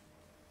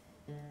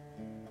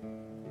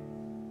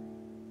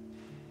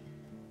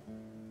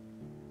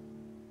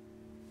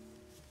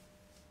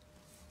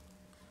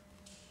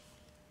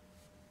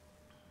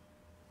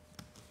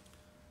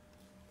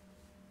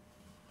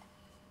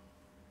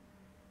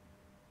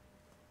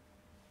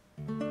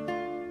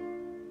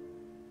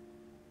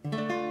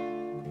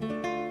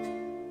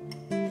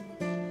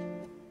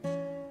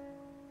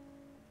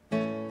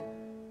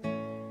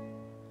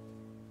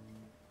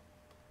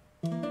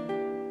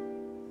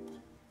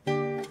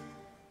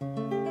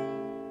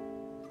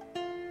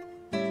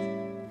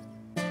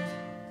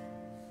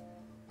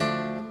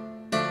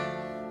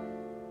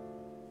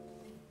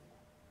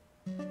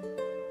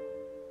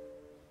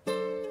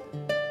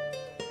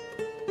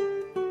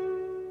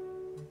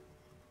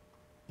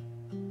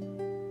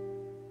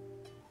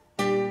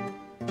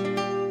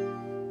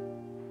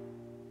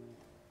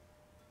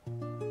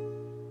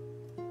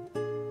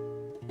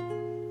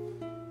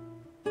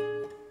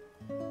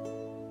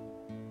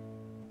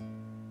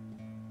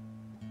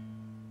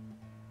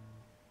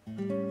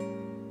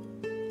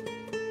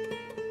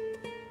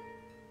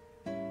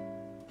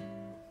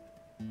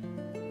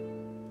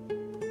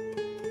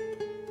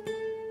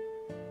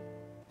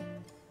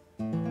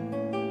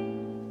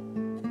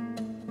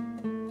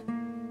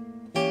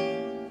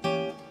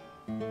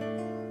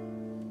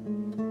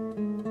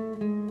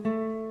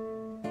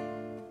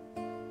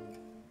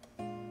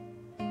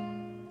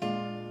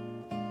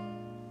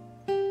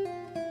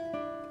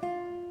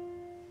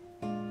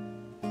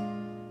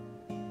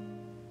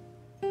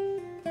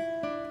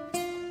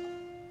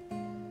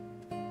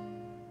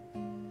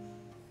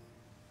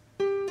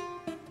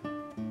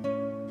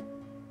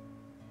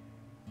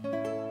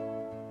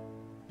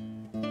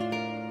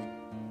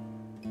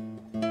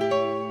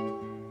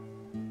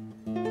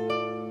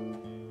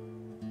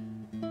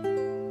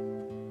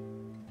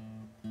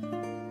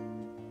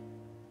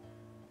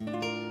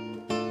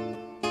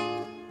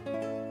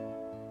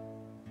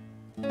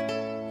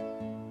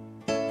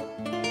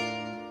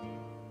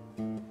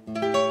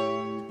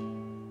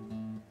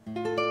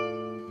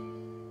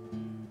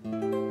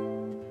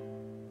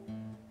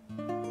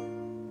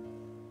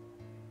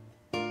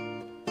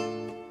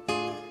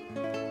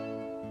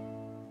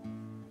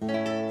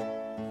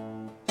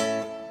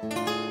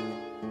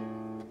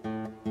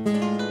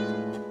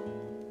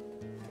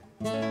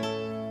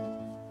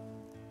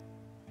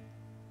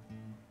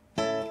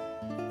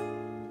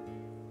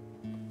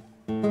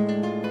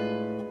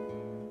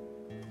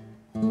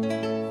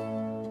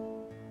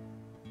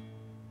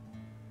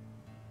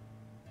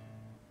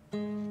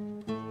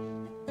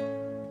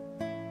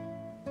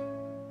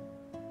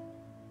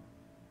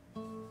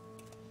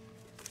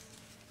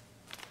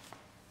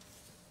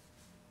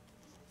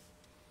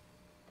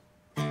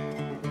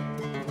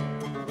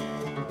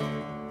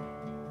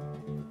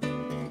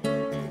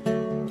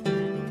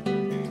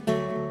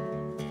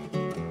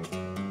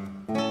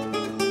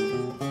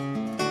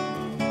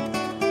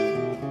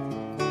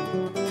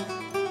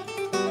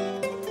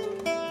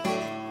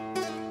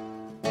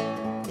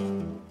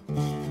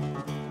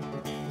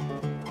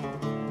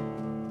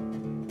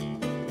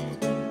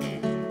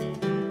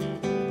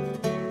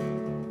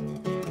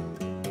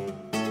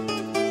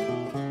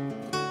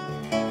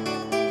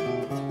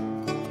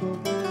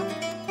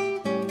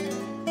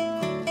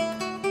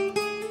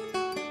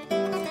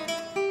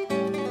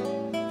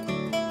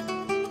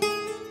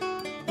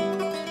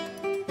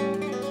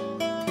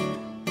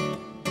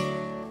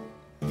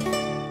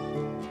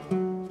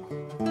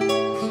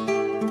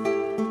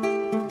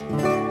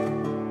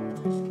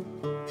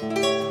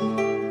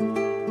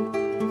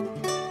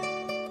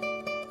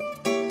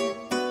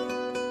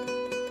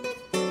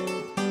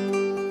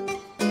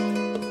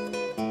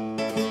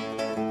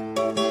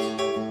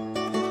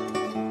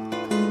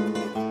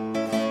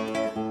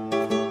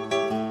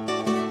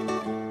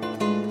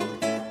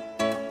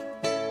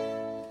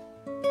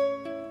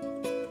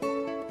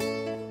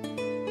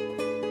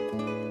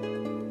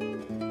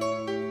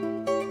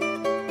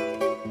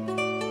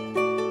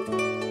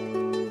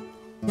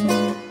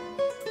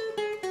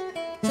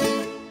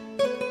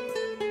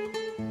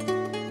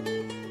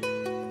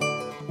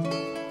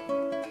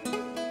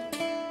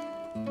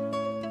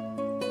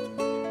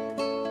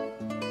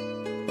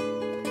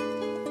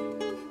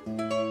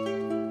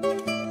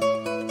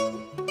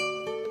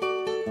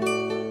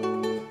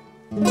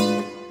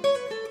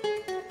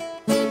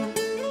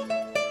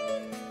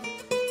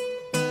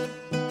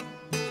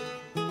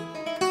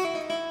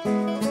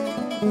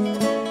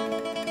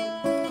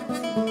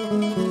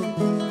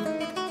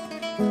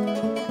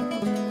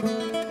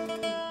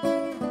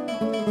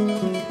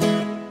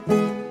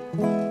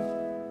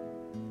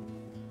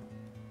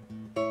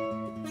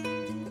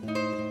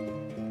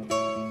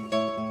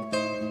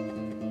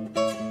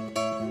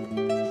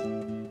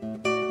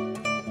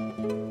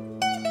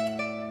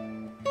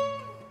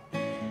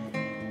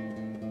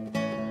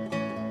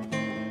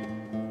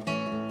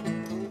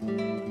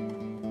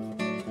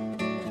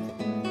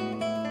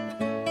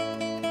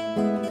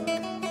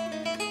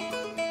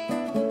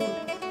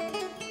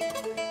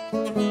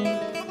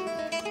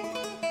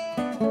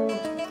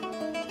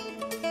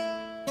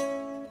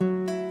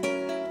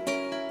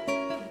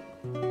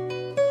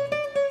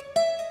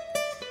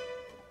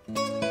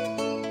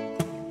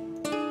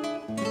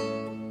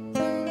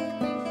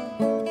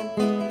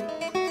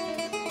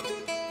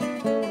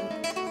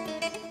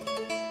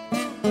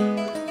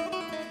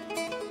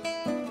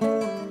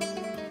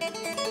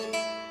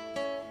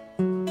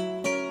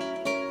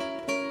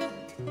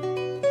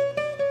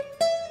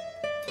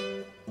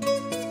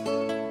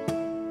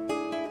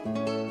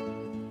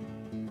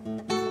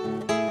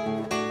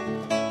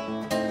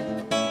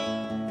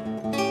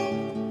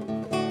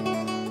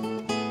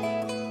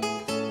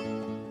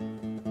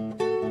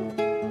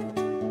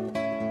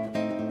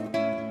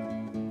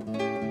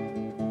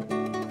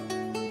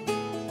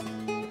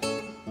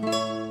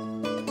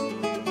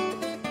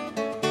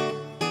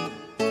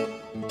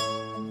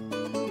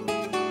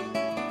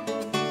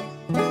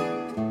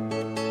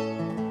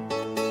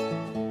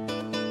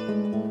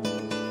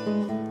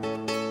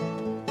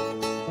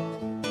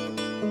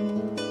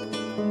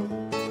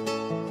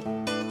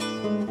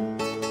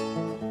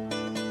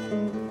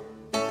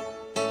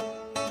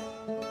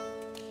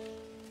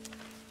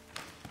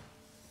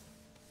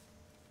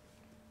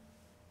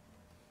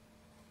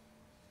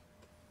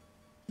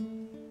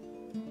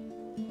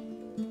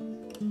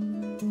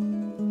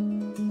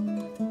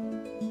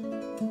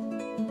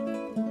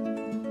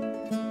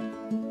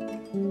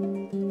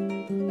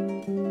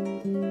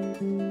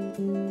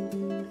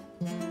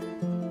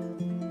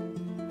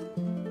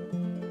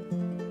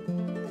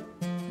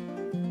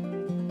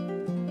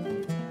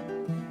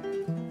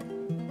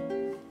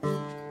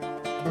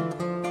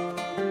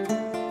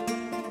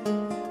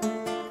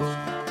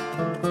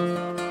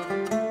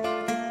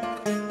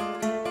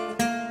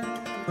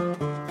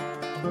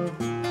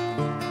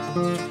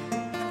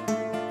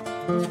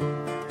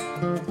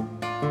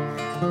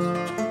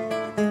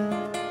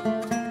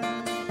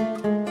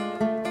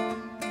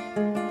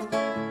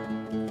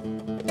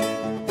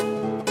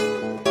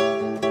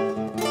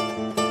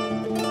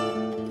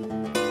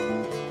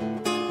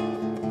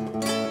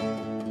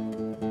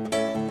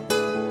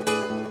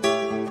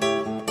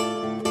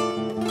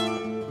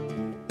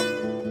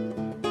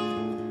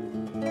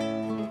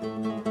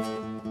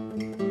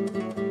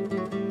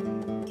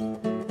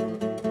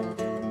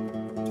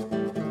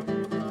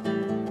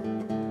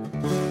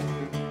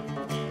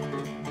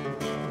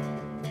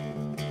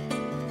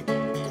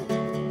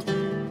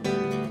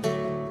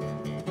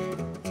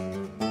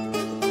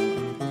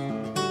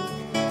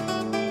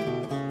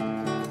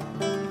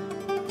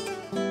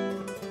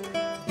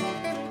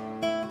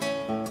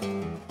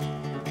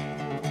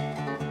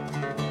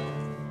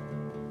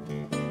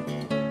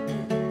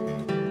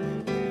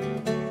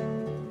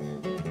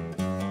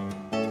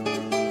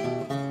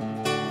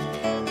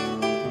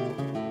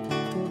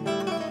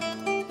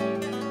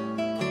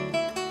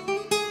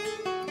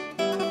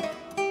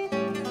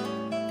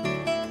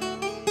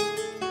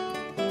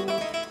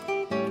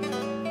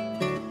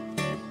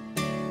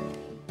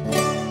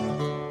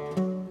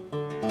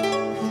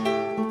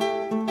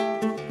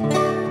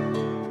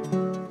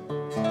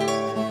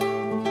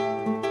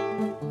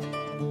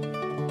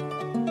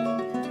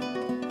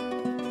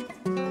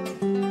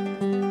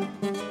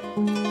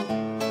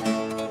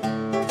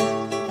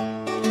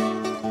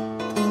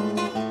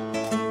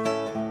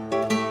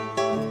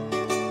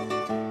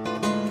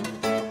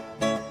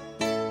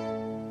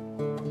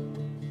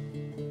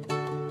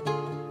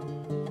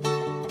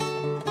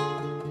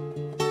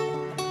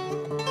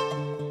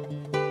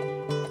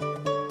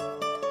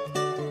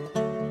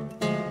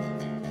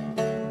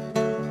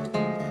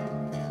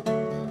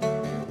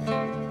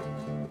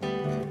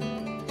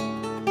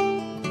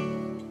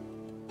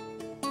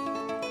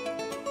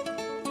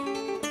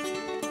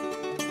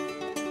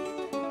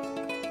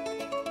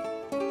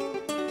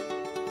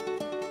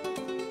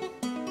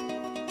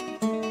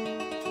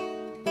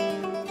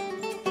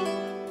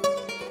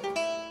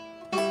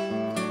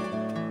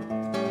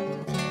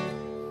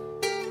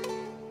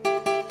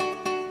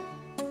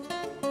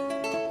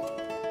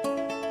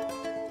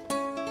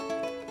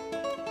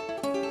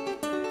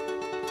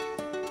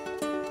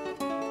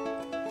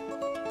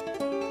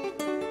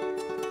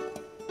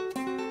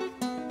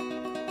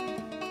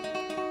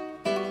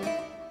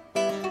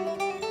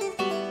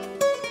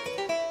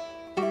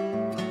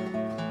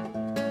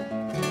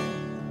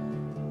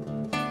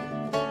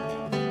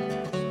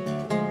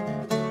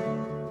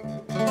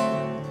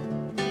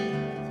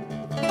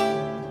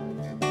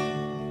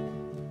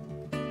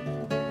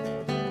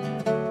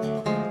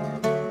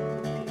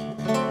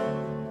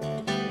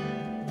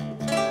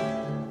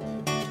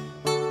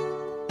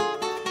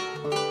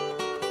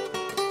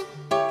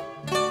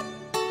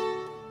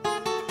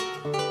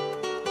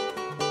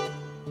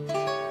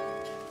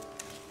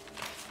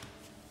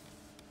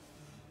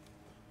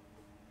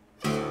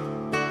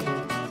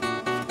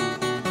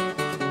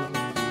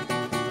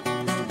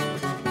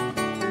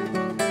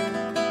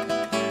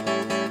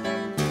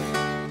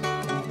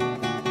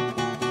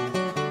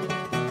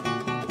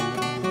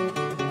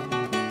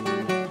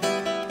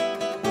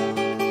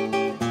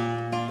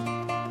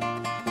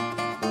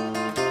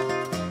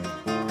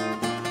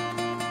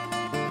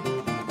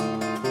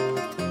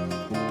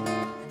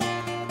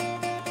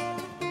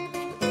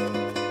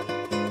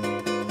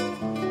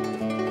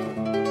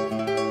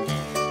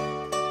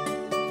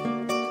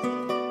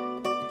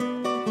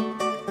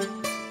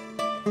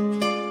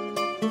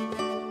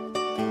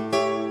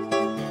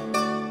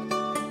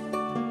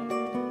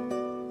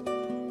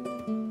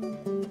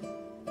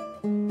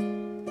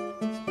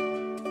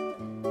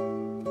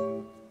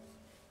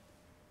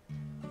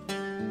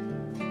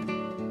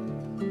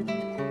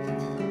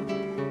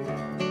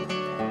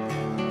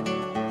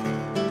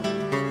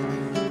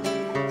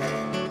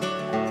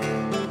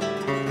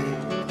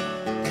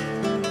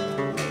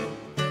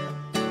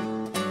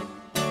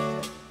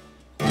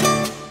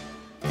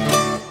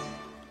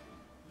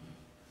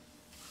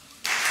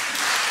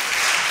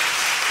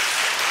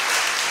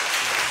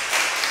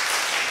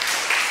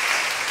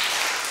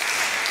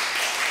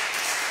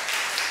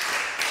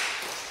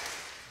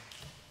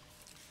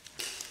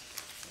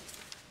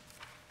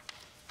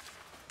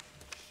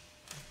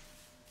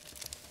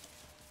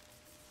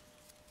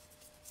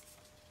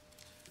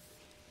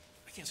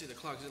 can't see the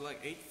clock. Is it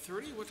like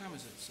 8:30? What time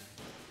is it? Say?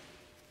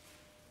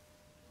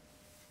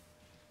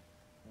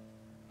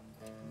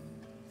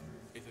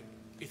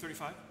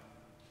 8:35?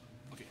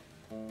 Okay.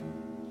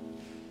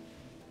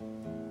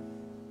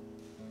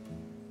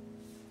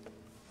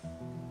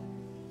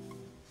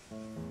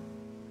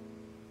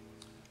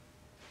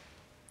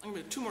 I'm going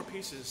to do 2 more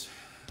pieces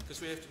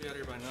because we have to be out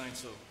here by 9.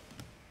 So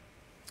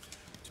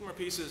 2 more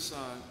pieces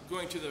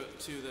going to the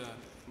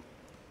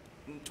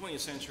 20th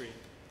century.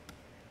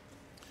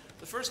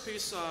 The first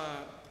piece,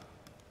 a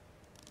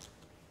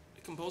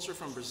composer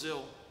from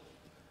Brazil,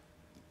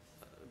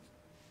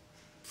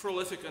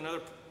 prolific,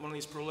 another one of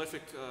these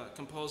prolific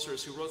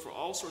composers who wrote for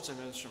all sorts of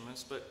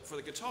instruments, but for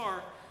the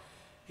guitar,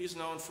 he's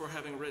known for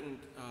having written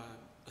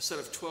a set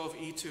of 12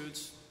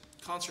 etudes,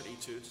 concert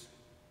etudes,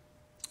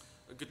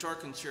 a guitar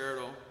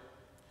concerto,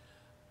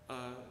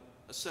 a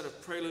set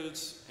of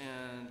preludes,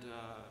 and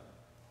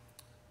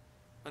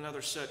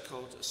another set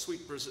called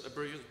a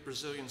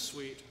Brazilian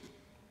Suite.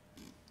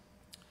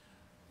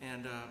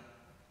 And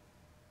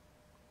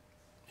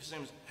his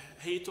name is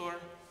Heitor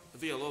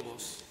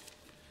Villa-Lobos.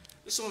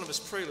 This is one of his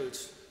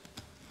preludes.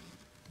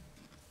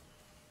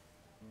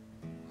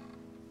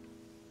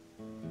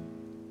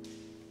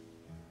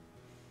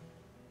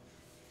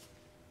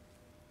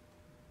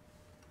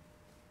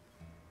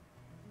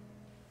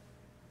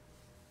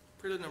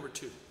 Prelude number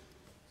 2.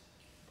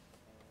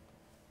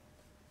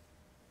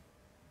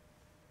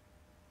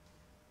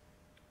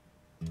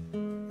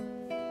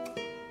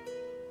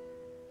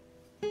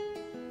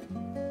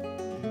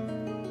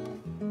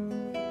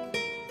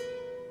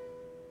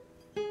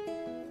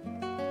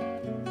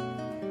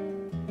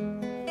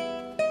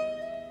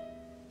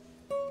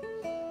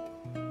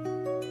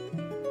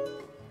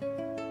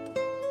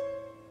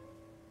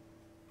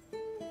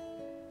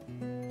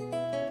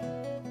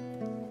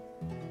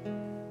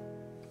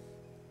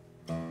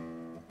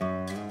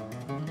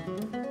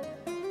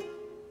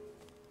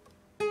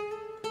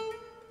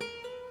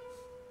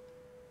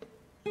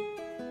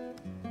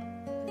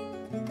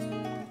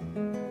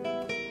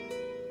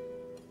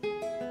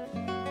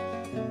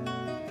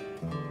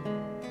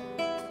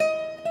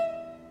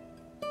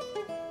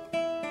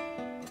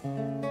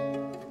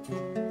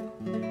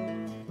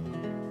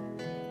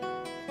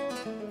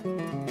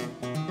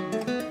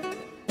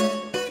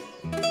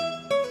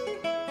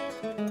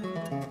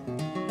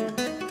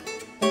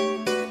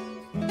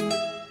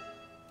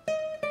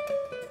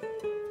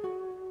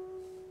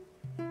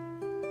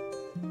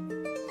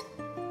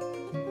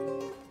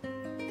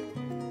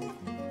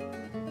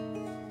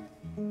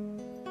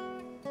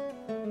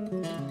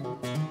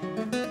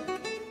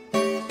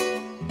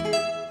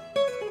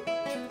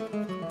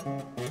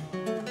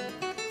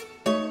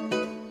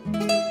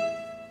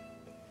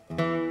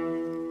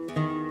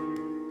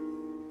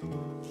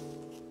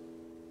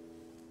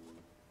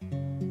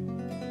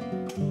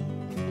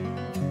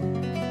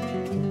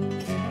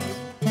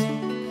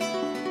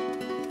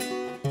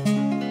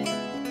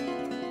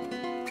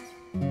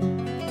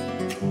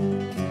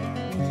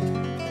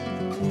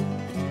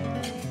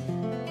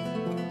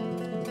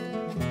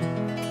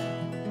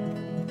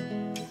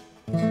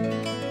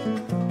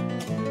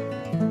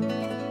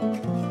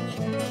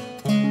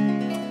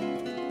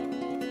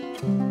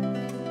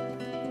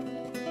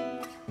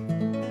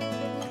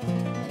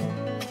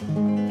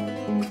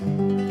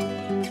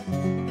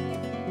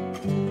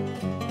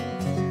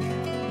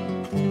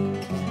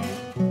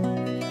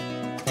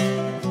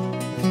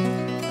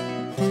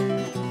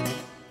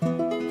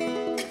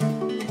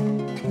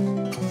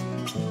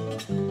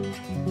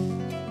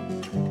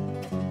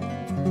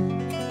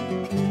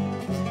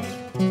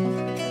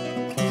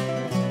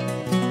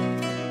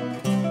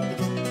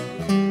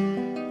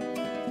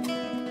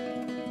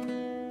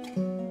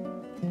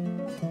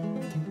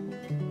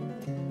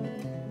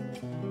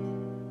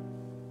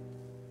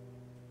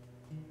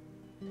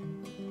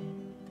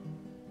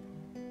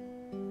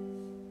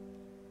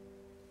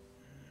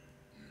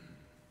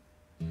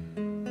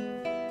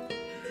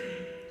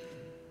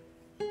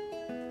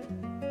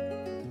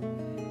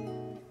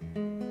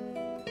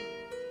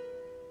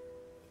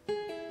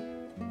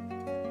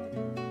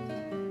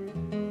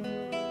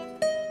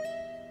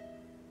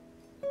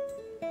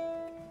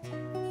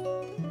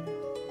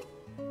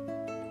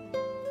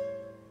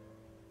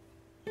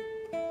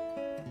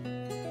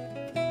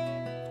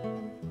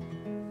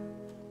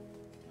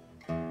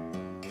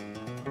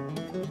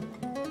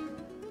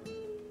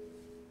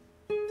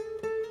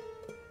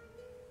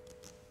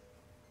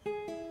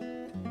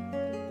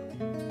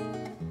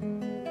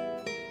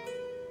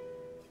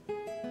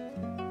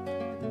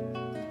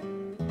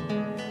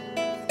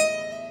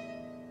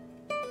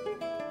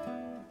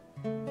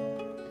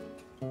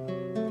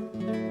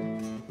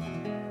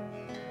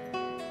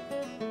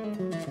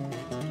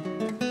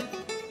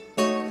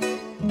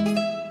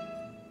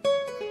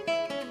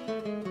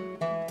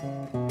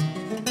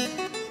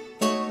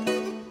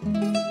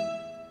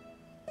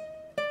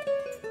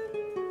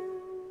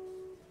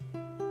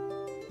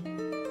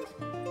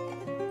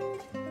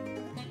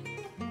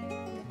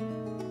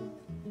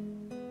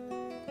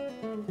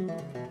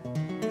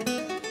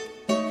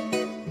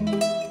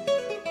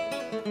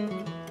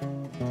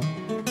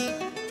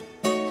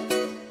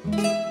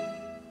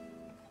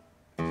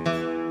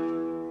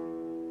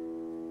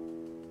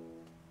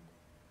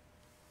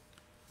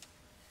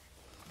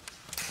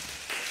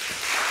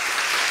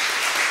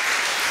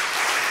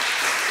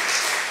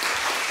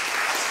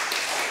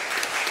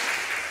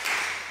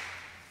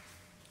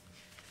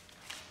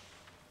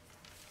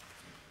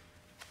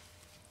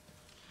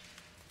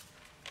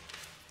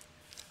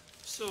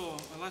 So,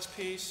 my last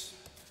piece.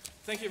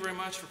 Thank you very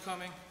much for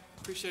coming.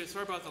 Appreciate it.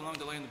 Sorry about the long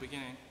delay in the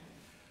beginning.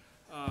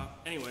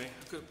 Anyway,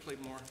 I could have played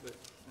more, but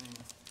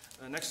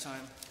anyway. Next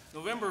time.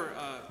 November,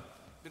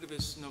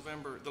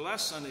 the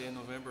last Sunday in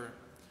November,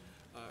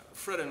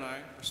 Fred and I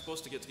are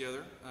supposed to get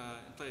together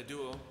and play a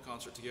duo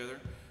concert together.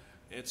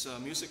 It's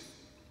music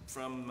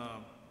from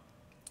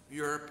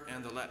Europe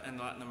and Latin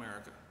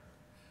America.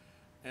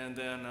 And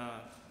then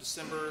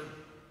December,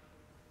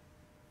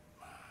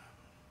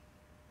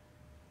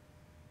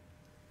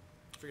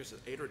 I forget if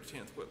it's the 8th or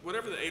 10th,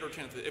 whatever the 8th or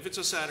 10th is, if it's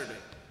a Saturday,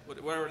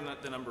 whatever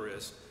the number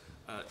is,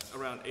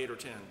 around 8 or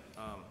 10,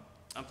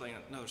 I'm playing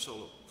another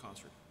solo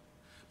concert.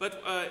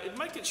 But it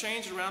might get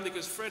changed around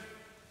because Fred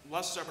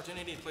lost his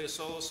opportunity to play a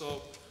solo,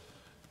 so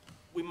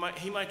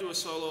he might do a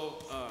solo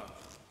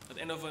at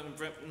the end of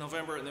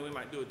November, and then we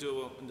might do a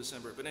duo in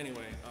December. But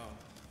anyway,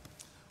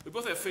 we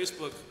both have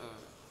Facebook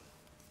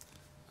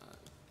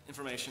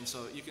information,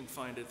 so you can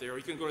find it there. Or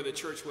you can go to the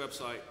church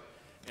website,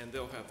 and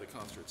they'll have the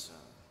concerts.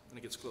 When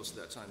it gets close to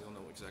that time, you'll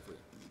know exactly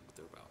what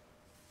they're about.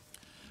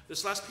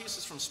 This last piece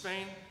is from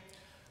Spain.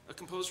 A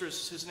composer,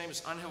 his name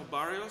is Angel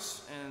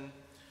Barrios, and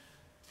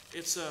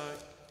it's a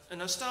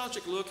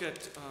nostalgic look at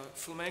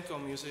flamenco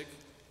music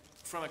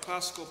from a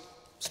classical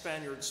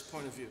Spaniard's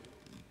point of view.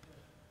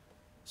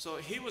 So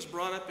he was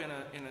brought up in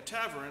a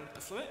tavern,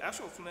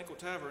 actual flamenco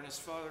tavern. His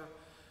father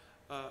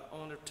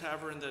owned a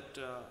tavern that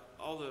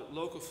all the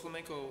local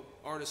flamenco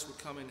artists would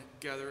come and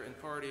gather and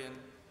party and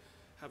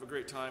have a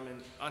great time.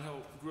 And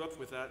Angel grew up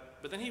with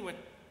that. But then he went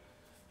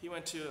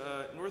to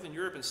Northern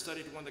Europe and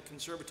studied at one of the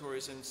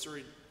conservatories and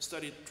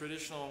studied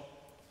traditional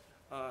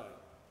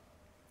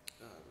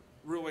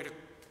railway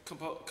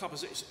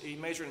composition. He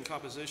majored in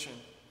composition.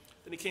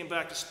 Then he came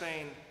back to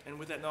Spain, and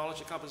with that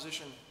knowledge of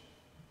composition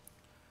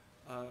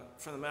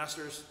from the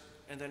masters,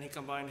 and then he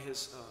combined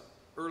his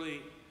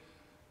early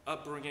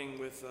upbringing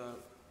with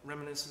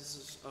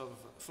reminiscences of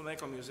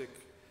flamenco music,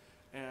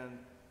 and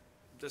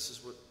this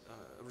is what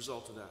a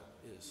result of that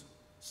is.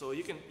 So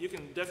you can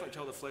definitely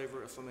tell the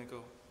flavor of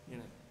flamenco in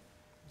it.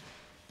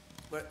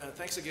 But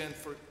thanks again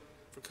for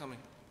coming.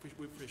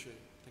 We appreciate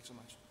it. Thanks so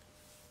much.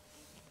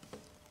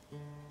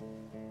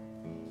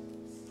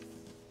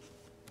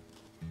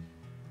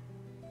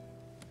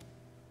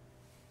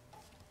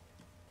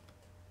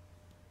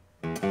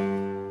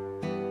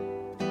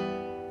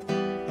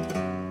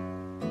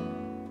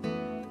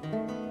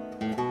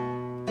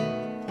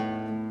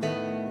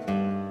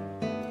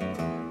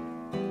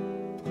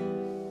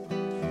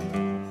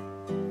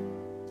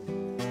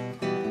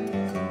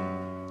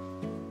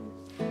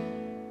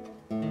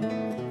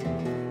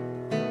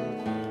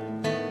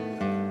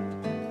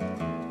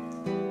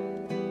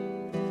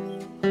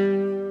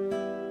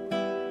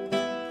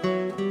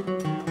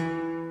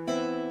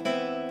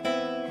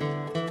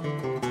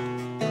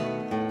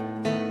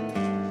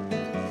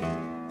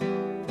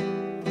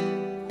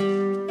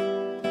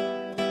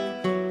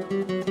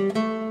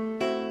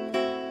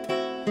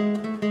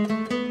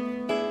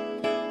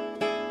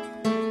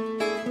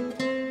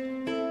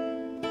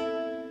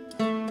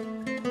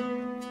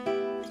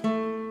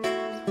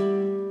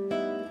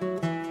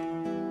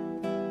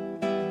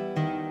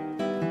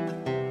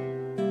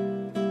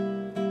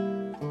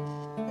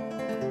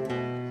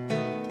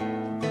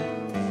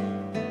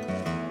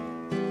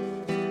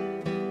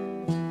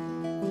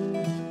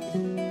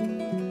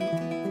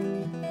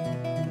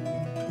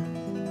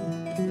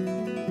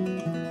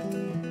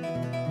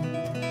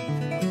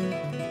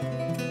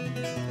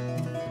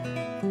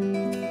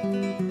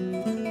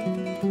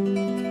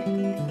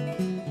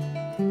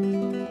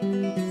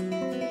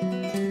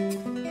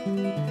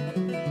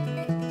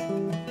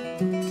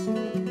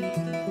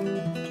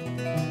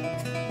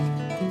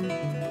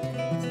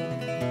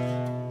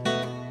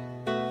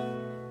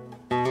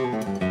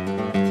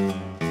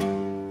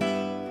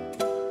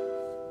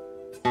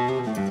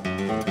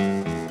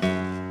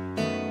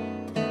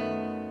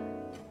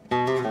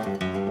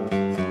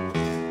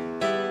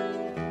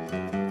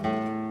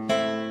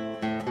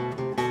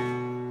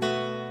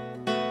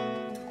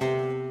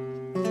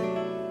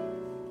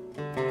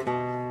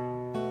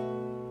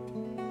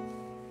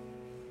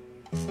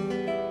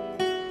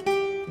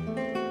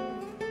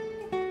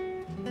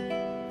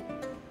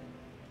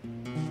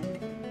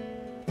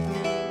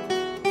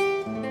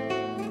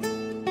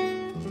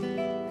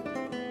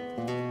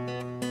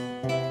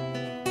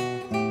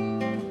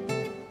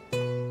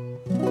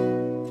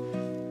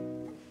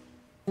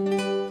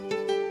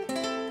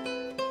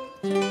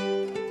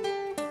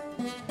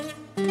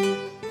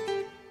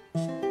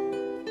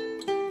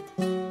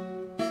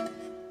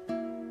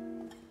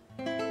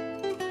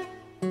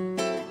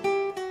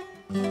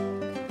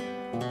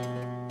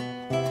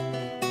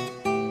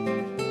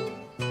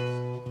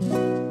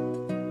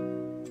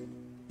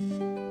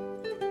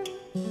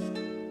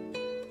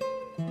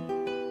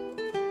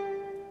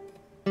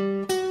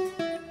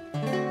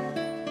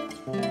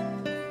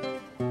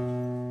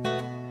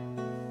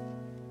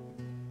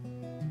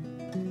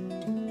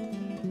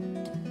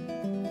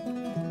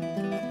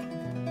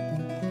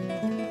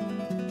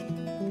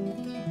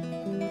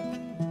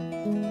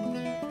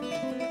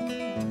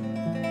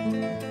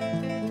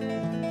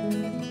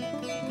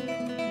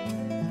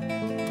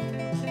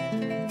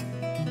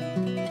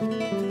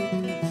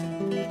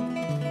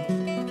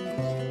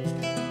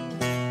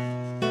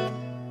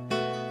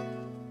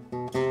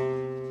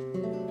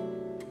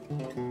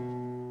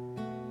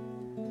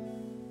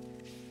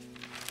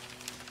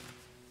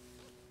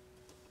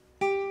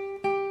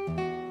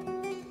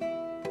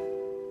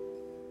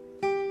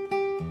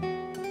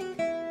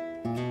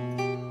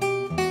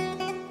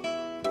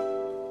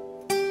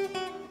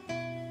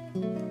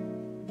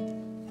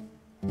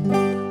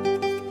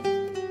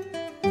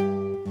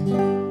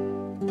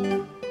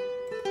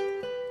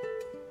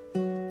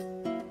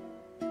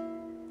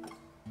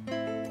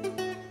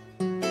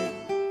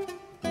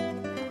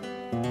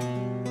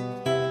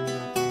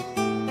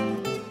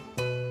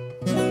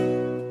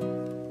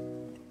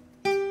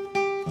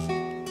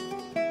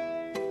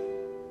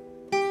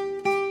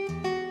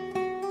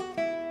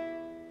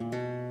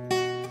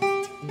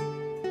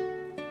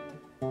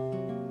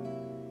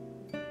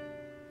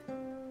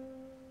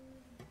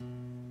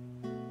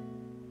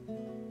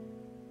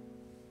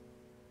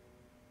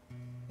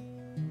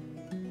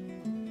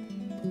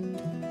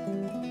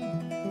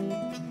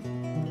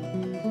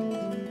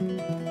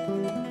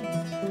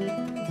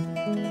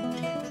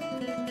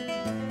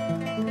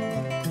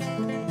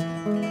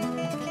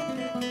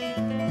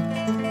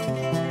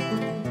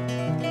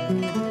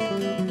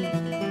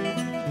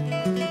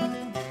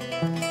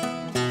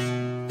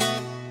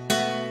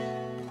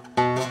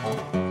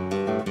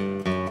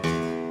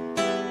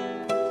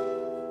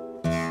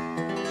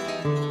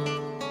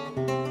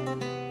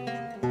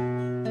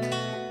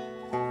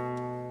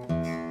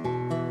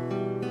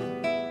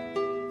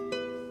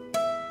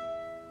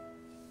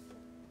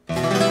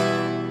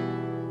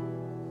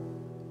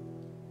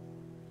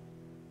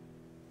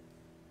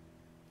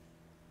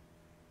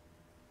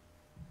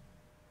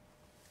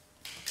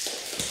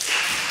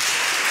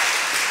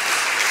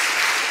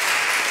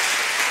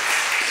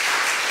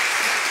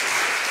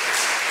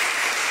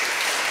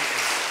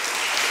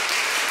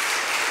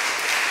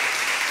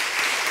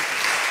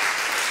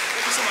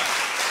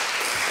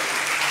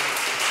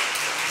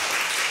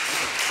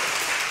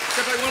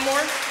 more?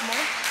 One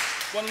more?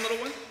 One little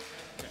one?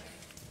 Okay.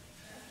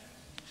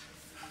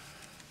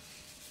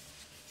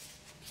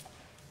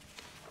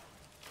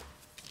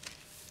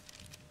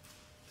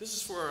 This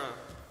is for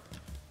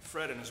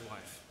Fred and his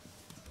wife.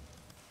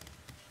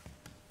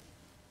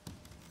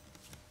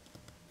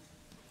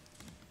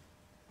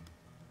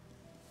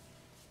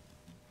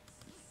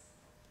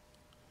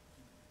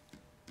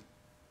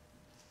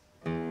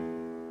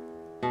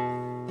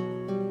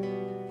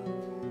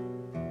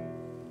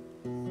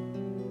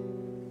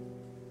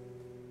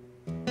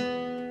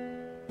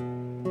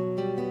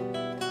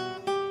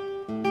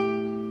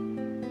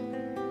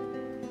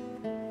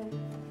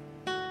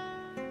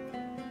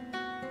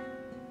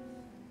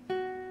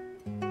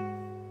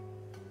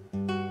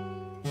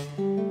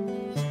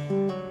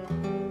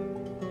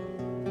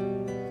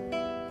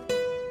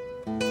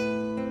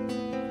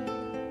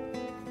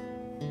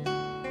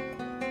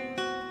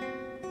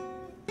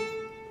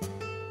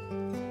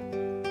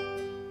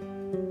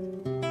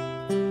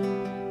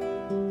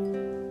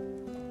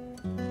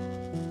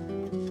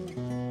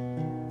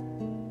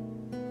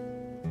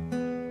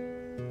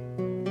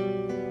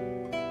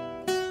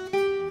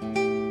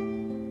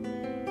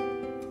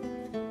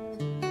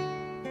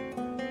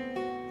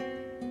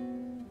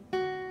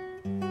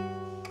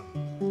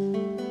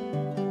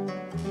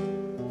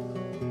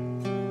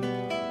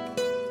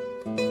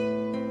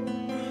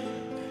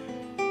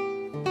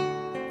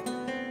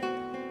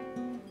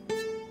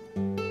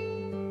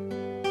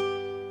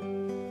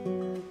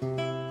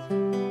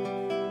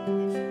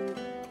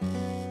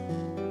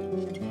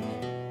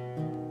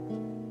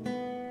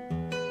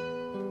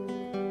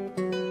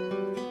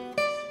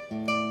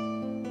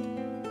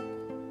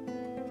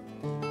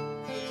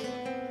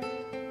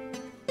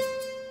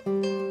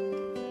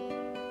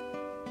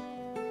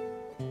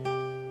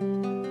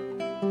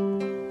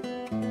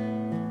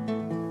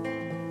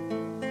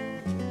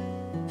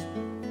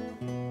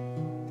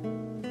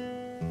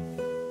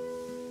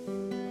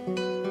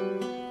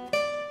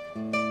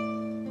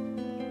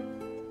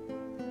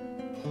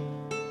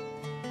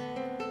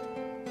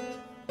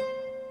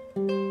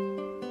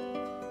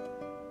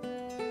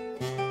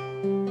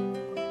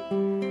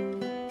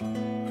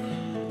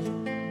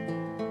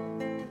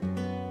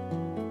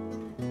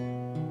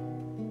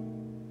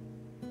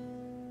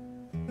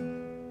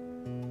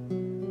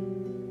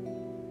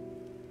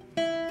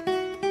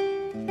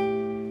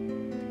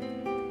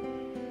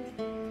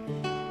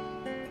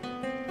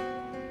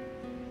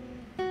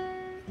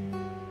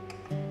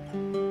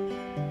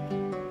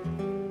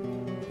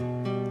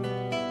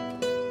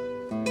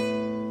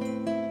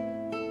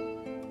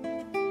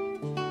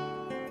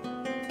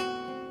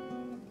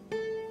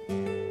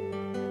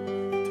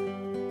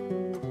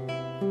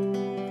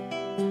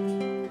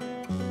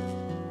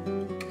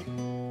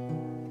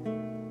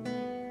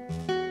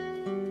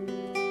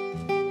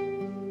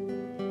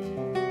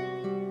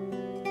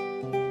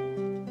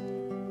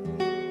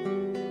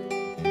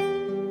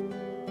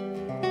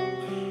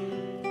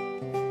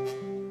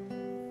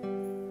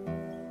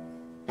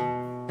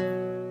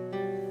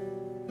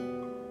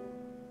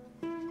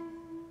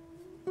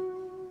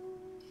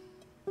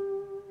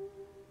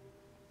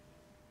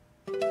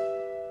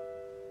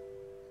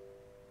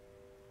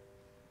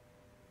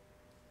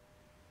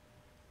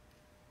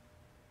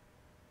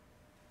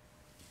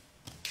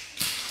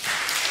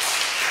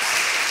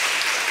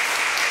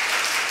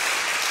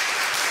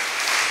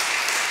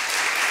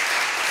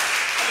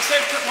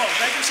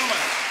 Thank you so much.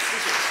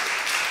 Appreciate it.